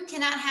you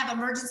cannot have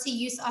emergency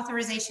use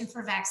authorization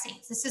for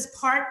vaccines. This is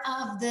part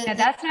of the. No,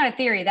 that's not a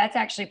theory. That's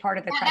actually part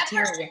of the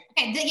criteria.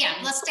 Okay,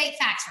 let's state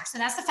facts first. So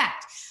that's the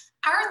fact.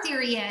 Our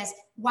theory is,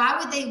 why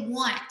would they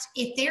want,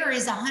 if there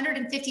is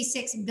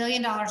 $156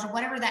 billion or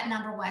whatever that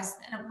number was,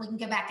 we can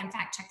go back and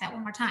fact check that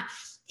one more time,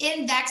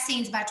 in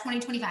vaccines by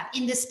 2025,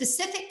 in the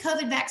specific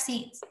COVID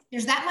vaccines,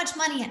 there's that much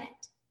money in it.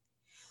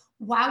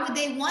 Why would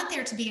they want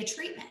there to be a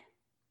treatment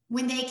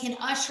when they can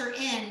usher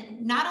in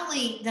not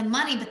only the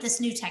money, but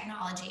this new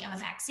technology of a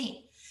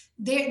vaccine?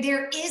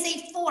 There is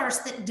a force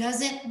that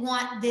doesn't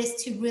want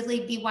this to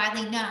really be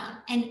widely known.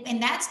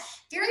 And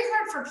that's very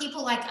hard for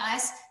people like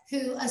us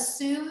who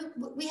assume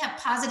we have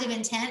positive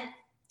intent.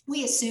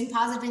 We assume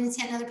positive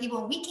intent in other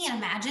people. We can't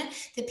imagine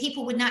that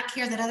people would not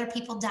care that other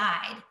people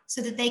died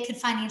so that they could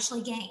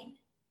financially gain.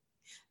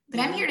 But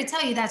I'm here to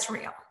tell you that's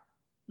real.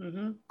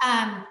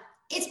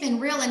 It's been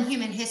real in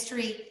human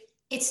history.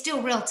 It's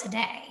still real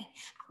today.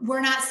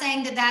 We're not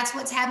saying that that's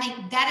what's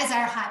happening. That is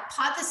our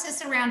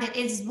hypothesis around it.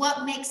 It is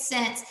what makes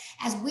sense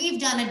as we've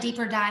done a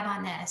deeper dive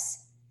on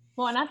this.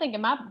 Well, and I think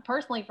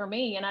personally for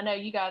me, and I know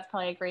you guys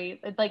probably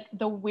agree, like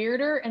the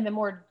weirder and the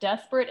more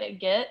desperate it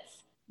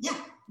gets,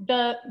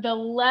 the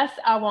less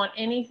I want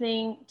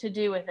anything to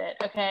do with it.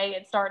 Okay.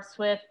 It starts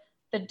with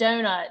the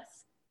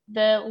donuts,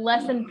 the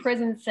less in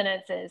prison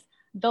sentences,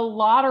 the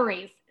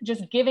lotteries,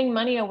 just giving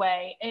money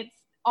away. It's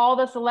all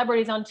the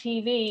celebrities on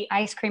TV.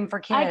 Ice cream for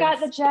kids. I got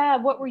the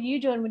jab. What were you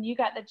doing when you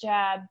got the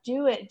jab?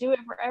 Do it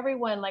for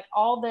everyone. Like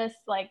all this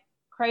like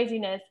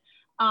craziness.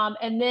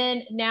 And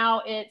then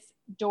now it's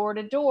door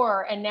to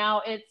door, and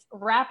now it's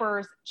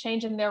rappers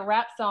changing their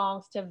rap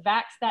songs to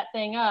vax that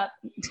thing up.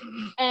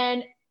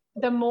 And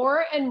the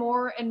more and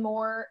more and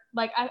more,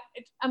 like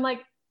I'm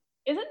like,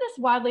 isn't this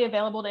widely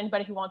available to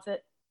anybody who wants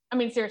it? I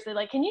mean, seriously,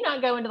 like, can you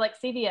not go into like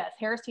CVS,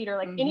 Harris Teeter,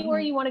 like anywhere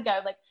you want to go,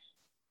 like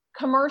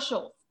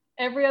commercials?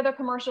 Every other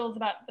commercial is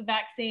about the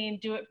vaccine.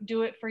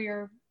 Do it for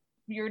your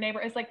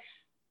neighbor. It's like,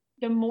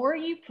 the more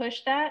you push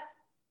that,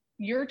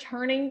 you're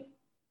turning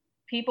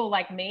people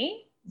like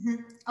me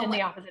in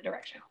the opposite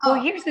direction.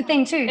 Well, here's the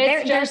thing too.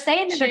 They're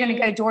saying that they're going to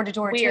go door to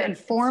door to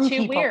inform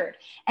people. Weird.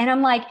 And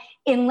I'm like,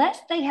 unless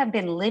they have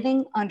been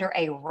living under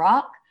a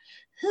rock,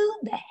 who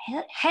the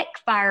heck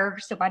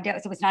fires? So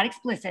it's not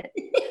explicit.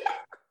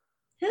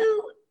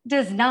 Who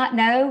does not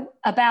know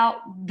about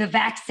the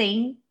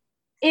vaccine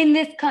in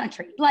this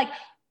country? Like,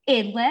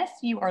 unless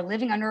you are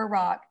living under a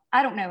rock,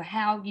 I don't know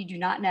how you do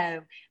not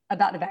know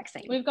about the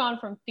vaccine. We've gone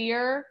from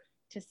fear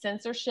to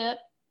censorship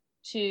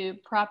to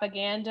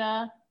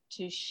propaganda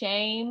to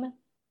shame.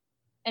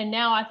 And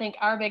now I think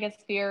our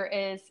biggest fear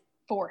is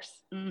force.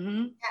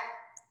 Yeah.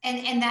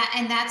 And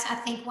that's, I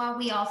think, why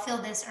we all feel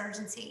this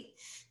urgency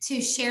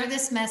to share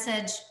this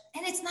message.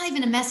 And it's not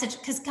even a message,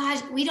 because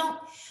guys, we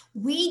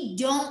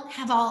don't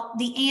have all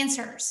the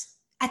answers.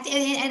 And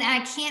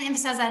I can't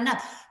emphasize that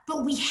enough.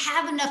 But we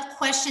have enough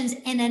questions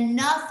and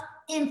enough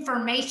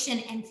information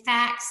and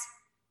facts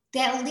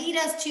that lead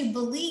us to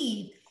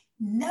believe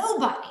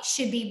nobody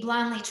should be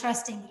blindly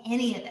trusting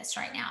any of this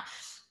right now.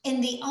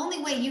 And the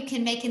only way you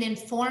can make an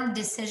informed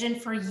decision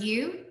for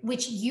you,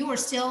 which you are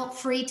still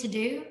free to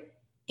do,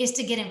 is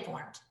to get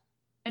informed.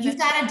 And you've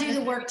got to do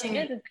the work too.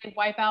 They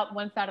wipe out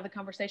one side of the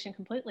conversation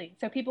completely.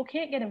 So people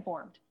can't get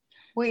informed.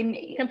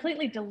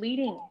 Completely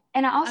deleting.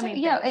 And I also,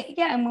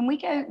 and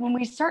when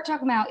we start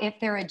talking about if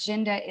their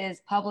agenda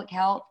is public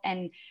health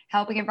and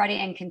helping everybody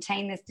and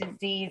contain this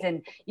disease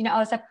and, all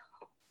this stuff,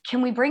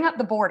 can we bring up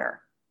the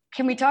border?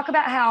 Can we talk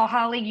about how,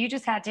 Holly, you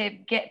just had to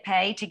get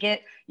paid to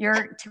get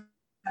your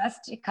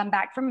test to come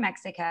back from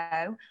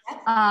Mexico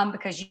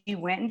because you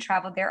went and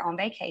traveled there on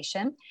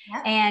vacation.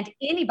 Yep. And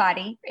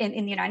anybody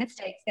in the United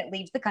States that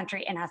leaves the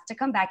country and has to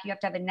come back, you have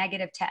to have a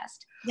negative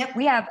test. Yep.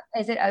 We have,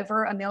 is it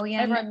over a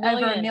million?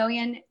 Over a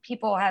million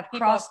people have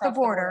crossed the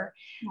border.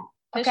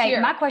 Yeah. Okay,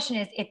 my question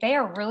is, if they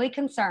are really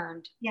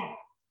concerned,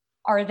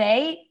 are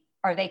they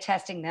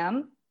testing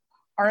them?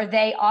 Are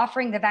they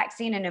offering the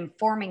vaccine and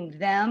informing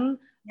them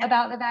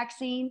about the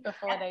vaccine?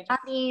 Before they I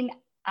mean,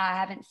 I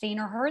haven't seen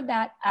or heard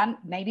that.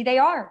 Maybe they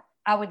are.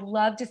 I would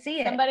love to see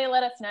it. Somebody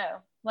let us know.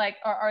 Like,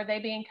 are they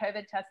being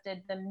COVID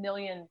tested, the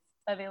millions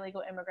of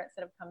illegal immigrants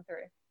that have come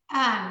through?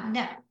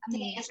 No.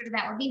 The answer to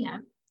that would be no.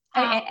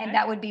 And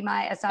that would be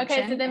my assumption.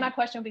 Okay, so then my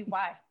question would be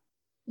why?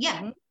 Yeah.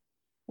 Mm-hmm.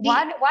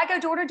 Why go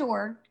door to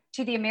door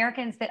to the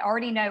Americans that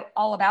already know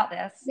all about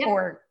this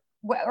or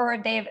or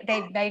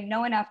they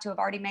know enough to have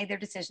already made their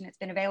decision. It's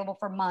been available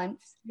for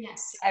months.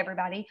 Yes. To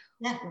everybody.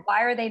 Yeah.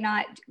 Why are they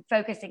not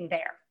focusing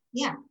there?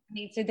 Yeah. I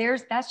mean, so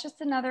that's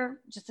just another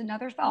thought.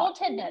 Little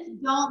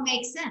tidbit. Don't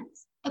make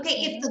sense.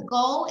 Okay, if the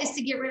goal is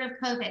to get rid of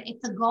COVID,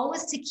 if the goal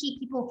is to keep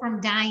people from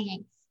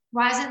dying,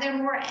 why isn't there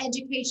more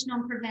education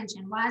on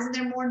prevention? Why isn't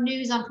there more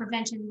news on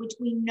prevention, which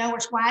we know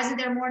works? Why isn't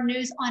there more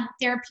news on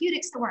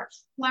therapeutics that work?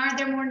 Why aren't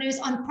there more news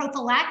on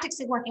prophylactics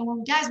that work? And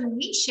when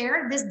we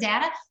share this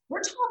data,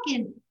 we're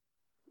talking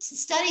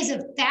studies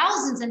of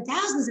thousands and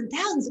thousands and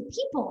thousands of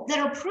people that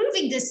are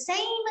proving the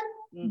same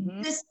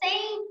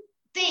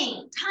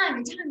thing time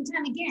and time and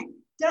time again.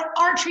 There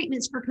are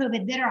treatments for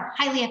COVID that are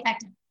highly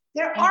effective.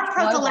 There are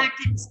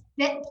prophylactics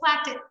that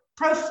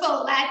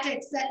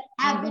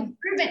have been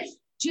proven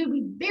to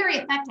be very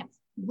effective.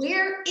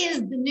 Where is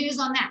the news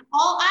on that?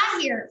 All I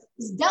hear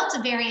is Delta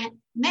variant,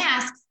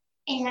 masks,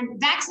 and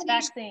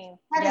vaccination.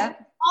 That is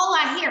all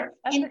I hear.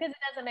 That's because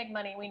it doesn't make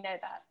money. We know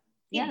that.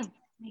 Yeah. It doesn't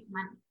make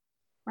money.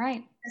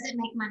 Right. It doesn't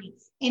make money.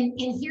 And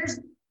here's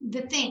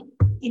the thing.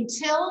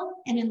 Until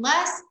and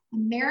unless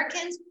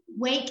Americans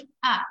wake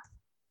up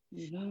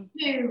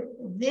to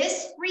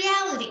this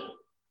reality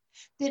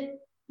that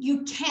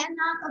you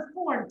cannot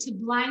afford to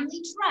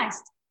blindly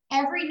trust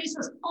every news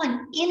source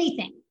on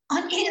anything,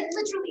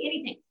 literally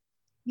anything.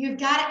 You've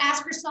got to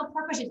ask yourself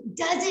one question.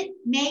 Does it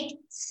make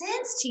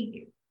sense to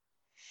you?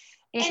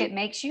 If it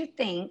makes you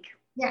think,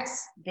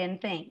 yes, then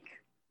think.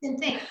 Then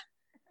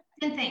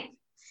think.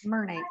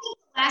 Mermaid.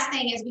 Last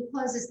thing as we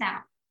close this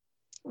out.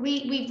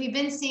 We've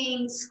been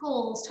seeing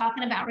schools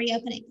talking about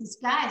reopening. Because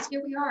guys,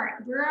 here we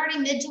are. We're already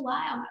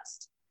mid-July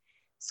almost.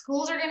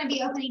 Schools are going to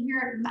be opening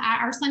here.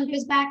 Our son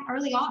goes back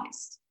early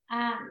August.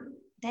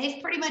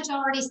 They've pretty much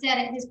already said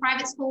at his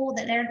private school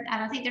that I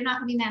don't think they're not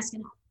going to be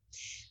masking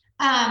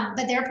up.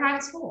 But they're a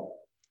private school.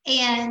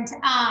 And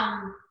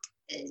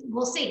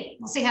we'll see.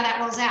 We'll see how that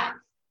rolls out.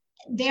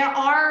 There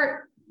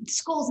are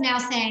schools now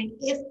saying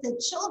if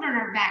the children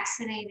are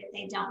vaccinated,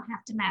 they don't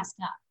have to mask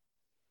up.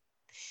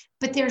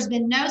 But there's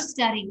been no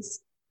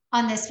studies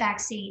on this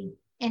vaccine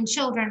in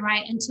children,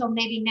 right, until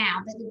maybe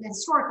now, but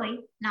historically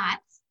not.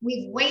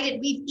 We've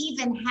waited. We've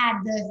even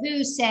had the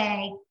WHO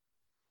say,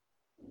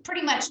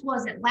 pretty much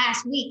was it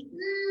last week,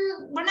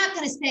 we're not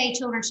going to say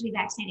children should be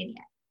vaccinated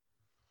yet.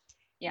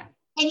 Yeah.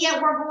 And yet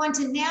we're going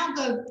to now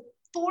go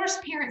force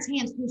parents'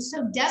 hands who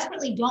so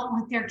desperately don't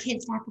want their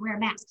kids to have to wear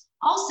masks.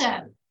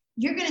 Also,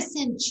 you're going to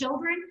send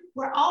children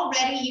where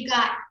already you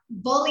got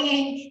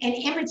bullying and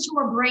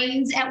immature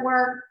brains at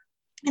work,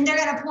 and they're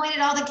going to point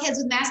at all the kids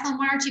with masks on.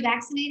 Why aren't you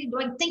vaccinated?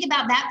 Think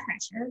about that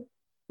pressure.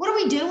 What are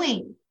we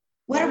doing?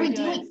 What are we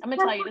doing? I'm going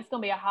to tell you, this is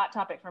going to be a hot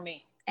topic for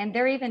me. And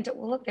they're even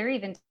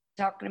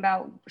talking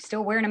about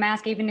still wearing a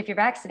mask even if you're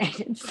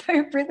vaccinated. So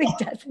it really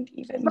doesn't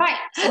even. Right.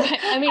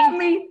 I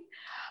mean,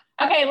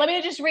 okay, let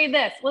me just read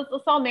this.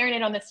 Let's all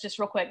marinate on this just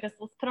real quick. Let's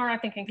put on our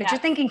thinking caps. Put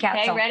your thinking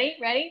caps on. Okay,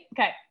 ready?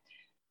 Okay.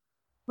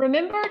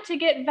 Remember to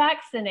get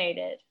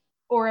vaccinated,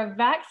 or a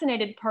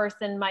vaccinated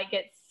person might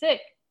get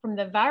sick from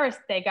the virus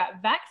they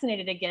got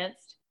vaccinated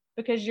against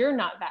because you're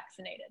not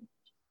vaccinated.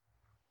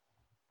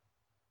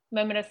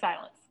 Moment of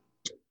silence.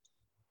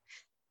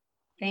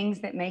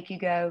 Things that make you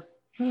go,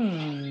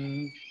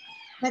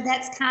 But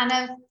that's kind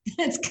of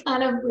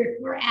where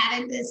we're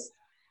at in this.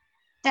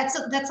 That's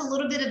a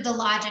little bit of the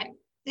logic.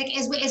 Like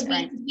as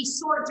we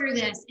sort through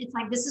this, it's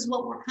like this is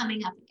what we're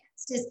coming up against.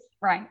 Is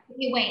right.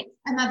 Okay, wait,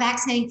 am I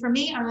vaccinating for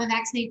me or am I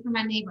vaccinating for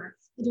my neighbor?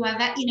 Do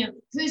I,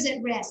 who's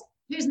at risk?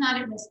 Who's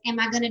not at risk? Am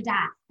I going to die?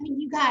 I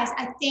mean, you guys,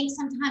 I think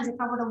sometimes if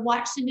I were to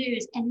watch the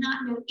news and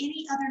not know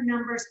any other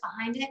numbers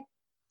behind it,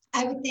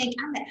 I would think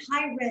I'm at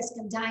high risk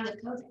of dying of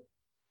COVID.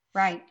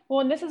 Right.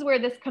 Well, and this is where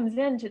this comes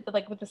into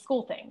like with the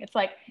school thing. It's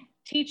like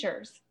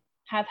teachers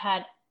have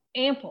had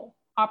ample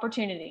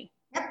opportunity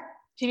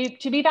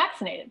to be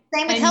vaccinated.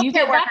 Same with and you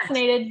get workers.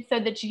 Vaccinated so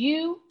that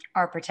you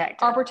are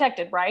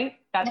protected, right?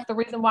 That's the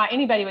reason why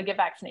anybody would get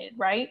vaccinated,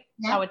 right?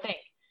 I would think.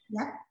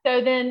 Yeah.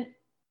 So then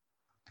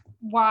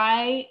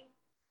why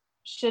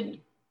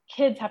should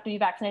kids have to be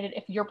vaccinated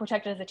if you're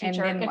protected as a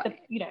teacher? And then,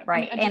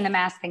 right. I mean, and the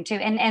mask thing too.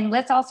 And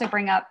let's also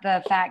bring up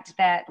the fact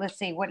that, let's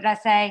see, what did I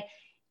say?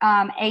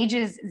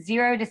 Ages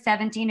 0 to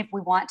 17, if we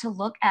want to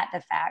look at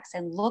the facts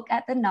and look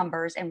at the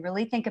numbers and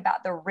really think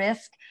about the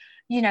risk,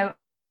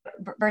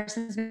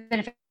 versus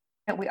benefit.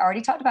 We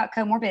already talked about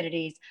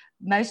comorbidities.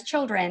 Most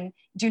children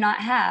do not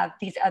have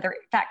these other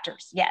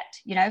factors yet.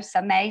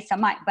 Some may, some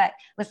might, but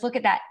let's look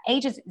at that.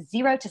 Ages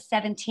 0 to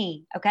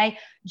 17, okay?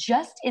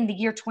 Just in the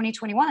year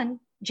 2021,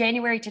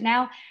 January to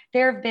now,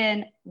 there have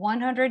been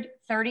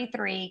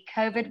 133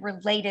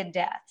 COVID-related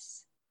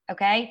deaths,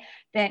 okay?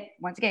 Then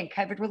once again,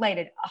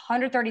 COVID-related,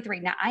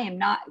 133. Now, I am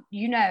not,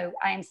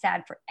 I am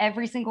sad for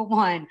every single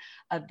one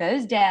of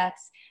those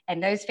deaths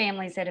and those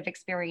families that have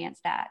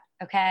experienced that,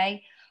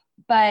 okay?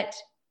 But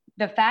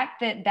the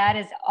fact that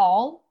is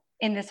all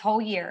in this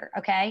whole year,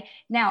 okay?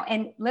 Now,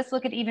 and let's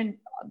look at even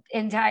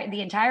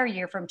the entire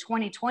year from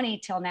 2020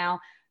 till now,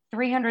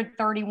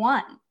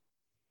 331,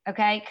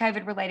 okay,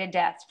 COVID-related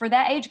deaths for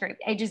that age group,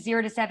 ages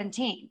 0 to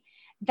 17.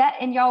 that,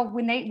 and y'all,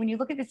 when you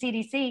look at the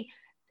CDC,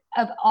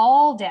 of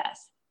all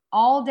deaths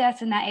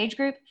in that age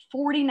group,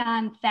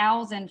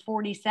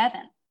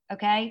 49,047,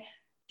 okay?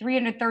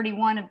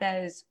 331 of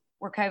those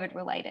were COVID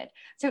related.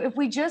 So if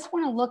we just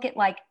want to look at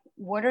like,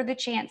 what are the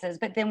chances?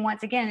 But then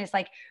once again, it's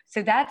like,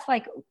 so that's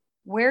like,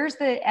 where's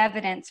the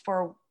evidence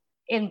for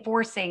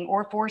enforcing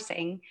or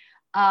forcing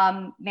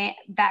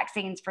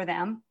vaccines for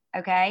them?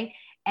 Okay.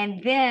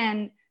 And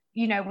then,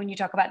 you know, when you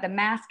talk about the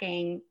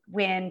masking,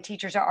 when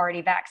teachers are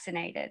already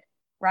vaccinated,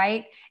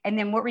 right? And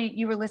then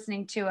you were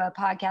listening to a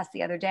podcast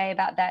the other day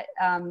about that,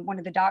 one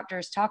of the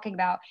doctors talking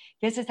about,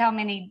 this is how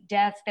many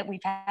deaths that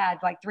we've had,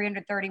 like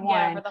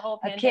 331 for the whole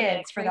of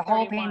kids for the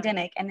whole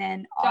pandemic. And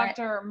then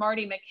Dr.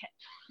 Marty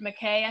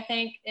McKay, I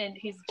think, and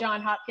he's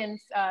Johns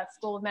Hopkins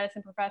School of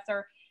Medicine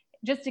professor.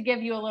 Just to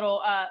give you a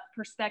little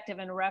perspective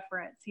and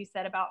reference, he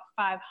said about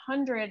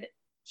 500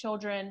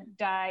 children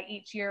die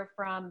each year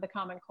from the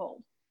common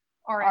cold,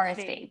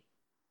 RSV.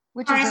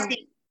 Which RSV. is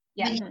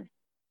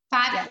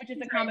which is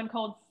a common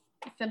cold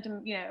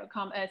symptom, you know,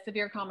 a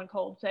severe common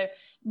cold. So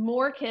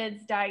more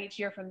kids die each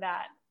year from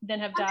that than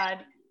have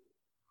died.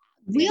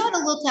 We ought to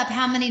look up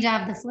how many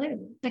die of the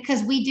flu,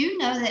 because we do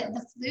know that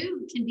the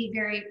flu can be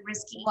very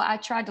risky. Well, I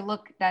tried to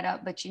look that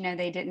up, but you know,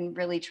 they didn't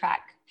really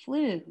track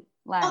flu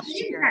last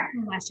year.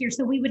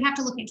 So we would have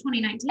to look at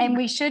 2019. And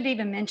we should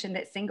even mention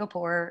that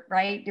Singapore,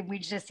 right? Did we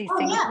just see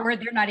Singapore? Yeah.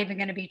 They're not even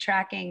going to be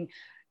tracking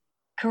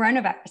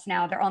coronavirus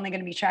now. They're only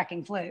going to be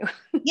tracking flu.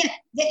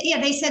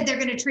 They said they're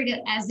going to treat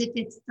it as if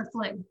it's the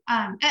flu.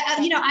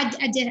 You know,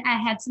 I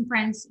had some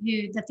friends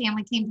who the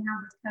family came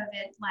down with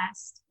COVID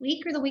last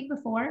week or the week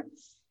before.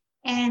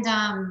 And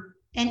guys,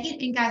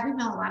 we've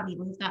known a lot of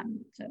people who've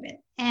gotten COVID.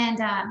 And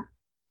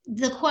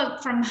the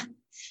quote from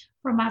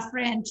my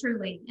friend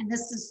Truly, and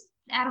this is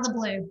out of the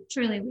blue,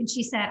 Truly, when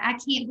she said, "I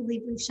can't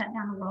believe we've shut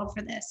down the world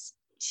for this."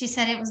 She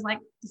said it was like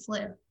the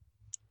flu.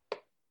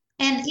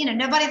 And, you know,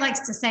 nobody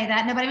likes to say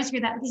that. Nobody wants to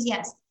hear that, because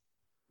yes,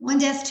 one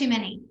death's too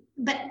many.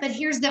 But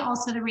here's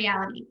also the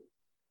reality.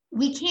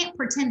 We can't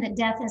pretend that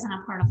death isn't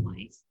a part of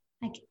life.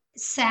 Like,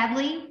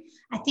 sadly,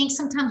 I think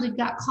sometimes we've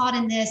got caught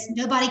in this,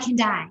 nobody can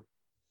die.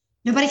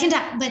 Nobody can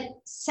die.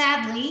 But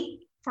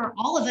sadly, for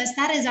all of us,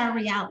 that is our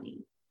reality.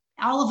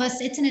 All of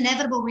us, it's an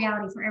inevitable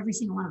reality for every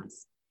single one of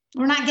us.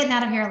 We're not getting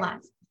out of here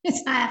alive.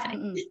 It's not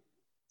happening. Mm-hmm.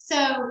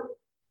 So,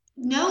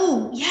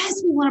 no,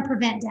 yes, we want to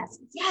prevent death.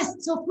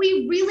 Yes. So if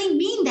we really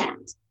mean that,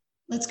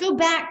 let's go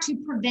back to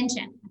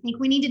prevention. I think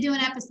we need to do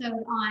an episode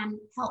on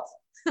health.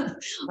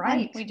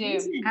 Right. We do.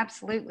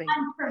 Absolutely.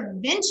 On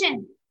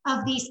prevention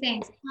of these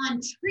things,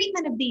 on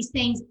treatment of these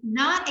things,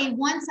 not a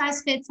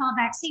one-size-fits-all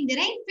vaccine that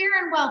ain't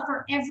fair and well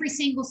for every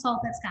single soul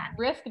that's got it.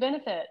 Risk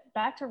benefit.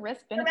 Back to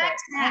risk benefit. Go back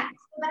to that.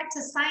 Go back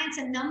to science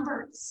and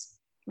numbers.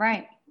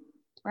 Right.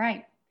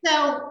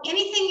 So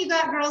anything you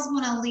got, girls,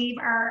 want to leave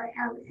our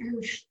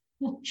audience?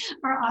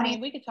 I mean,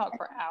 we could talk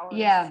for hours.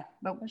 Yeah,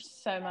 but there's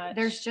so much.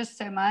 There's just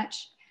so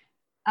much.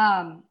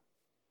 I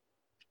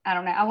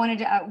don't know. I wanted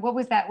to. What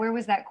was that? Where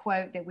was that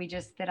quote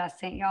that I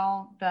sent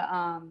y'all? That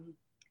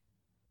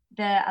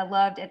I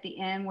loved at the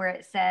end, where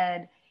it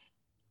said,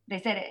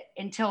 they said,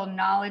 until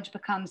knowledge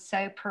becomes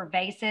so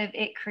pervasive,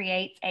 it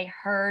creates a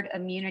herd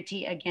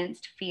immunity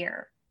against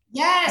fear.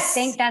 Yes. I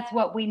think that's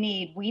what we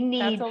need.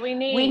 That's what we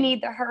need. We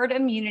need the herd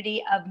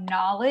immunity of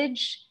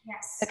knowledge.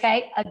 Yes.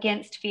 Okay.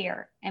 Against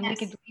fear. And we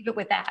could leave it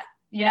with that.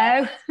 You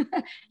know,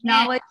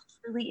 knowledge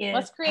really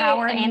is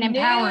power and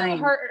empowering.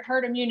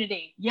 Herd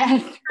immunity.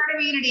 Yes. Herd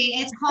immunity.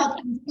 It's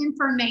called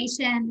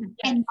information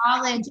and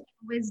knowledge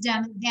and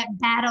wisdom that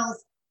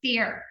battles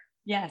fear.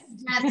 Yes.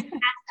 Just pass out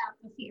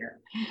the fear.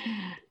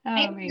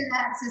 Thank you for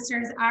that,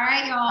 sisters. All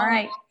right, y'all. All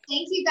right.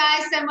 Thank you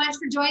guys so much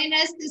for joining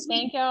us this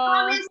week. Thank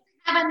y'all.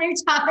 Have a new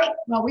topic.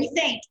 Well, we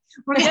think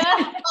we're going to have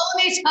a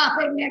whole new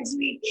topic next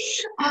week.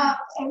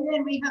 And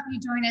then we hope you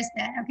join us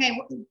then. Okay.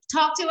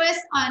 Talk to us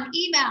on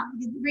email.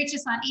 You can reach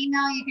us on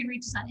email. You can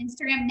reach us on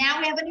Instagram.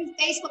 Now we have a new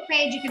Facebook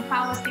page. You can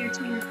follow us there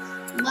too.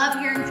 Love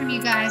hearing from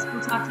you guys.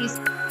 We'll talk to you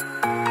soon.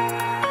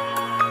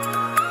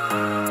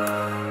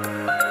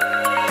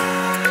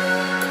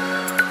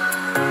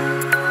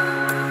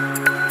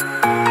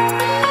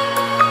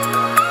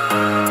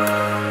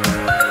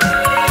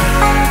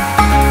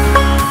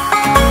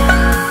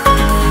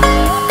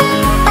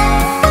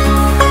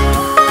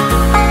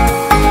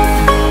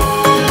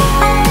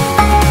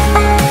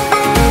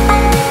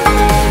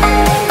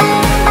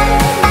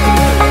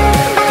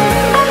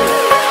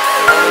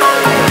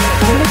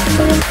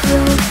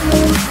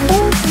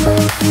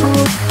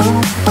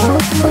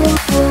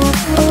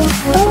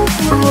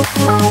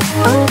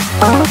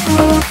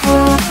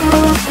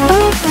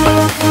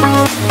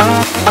 Oh,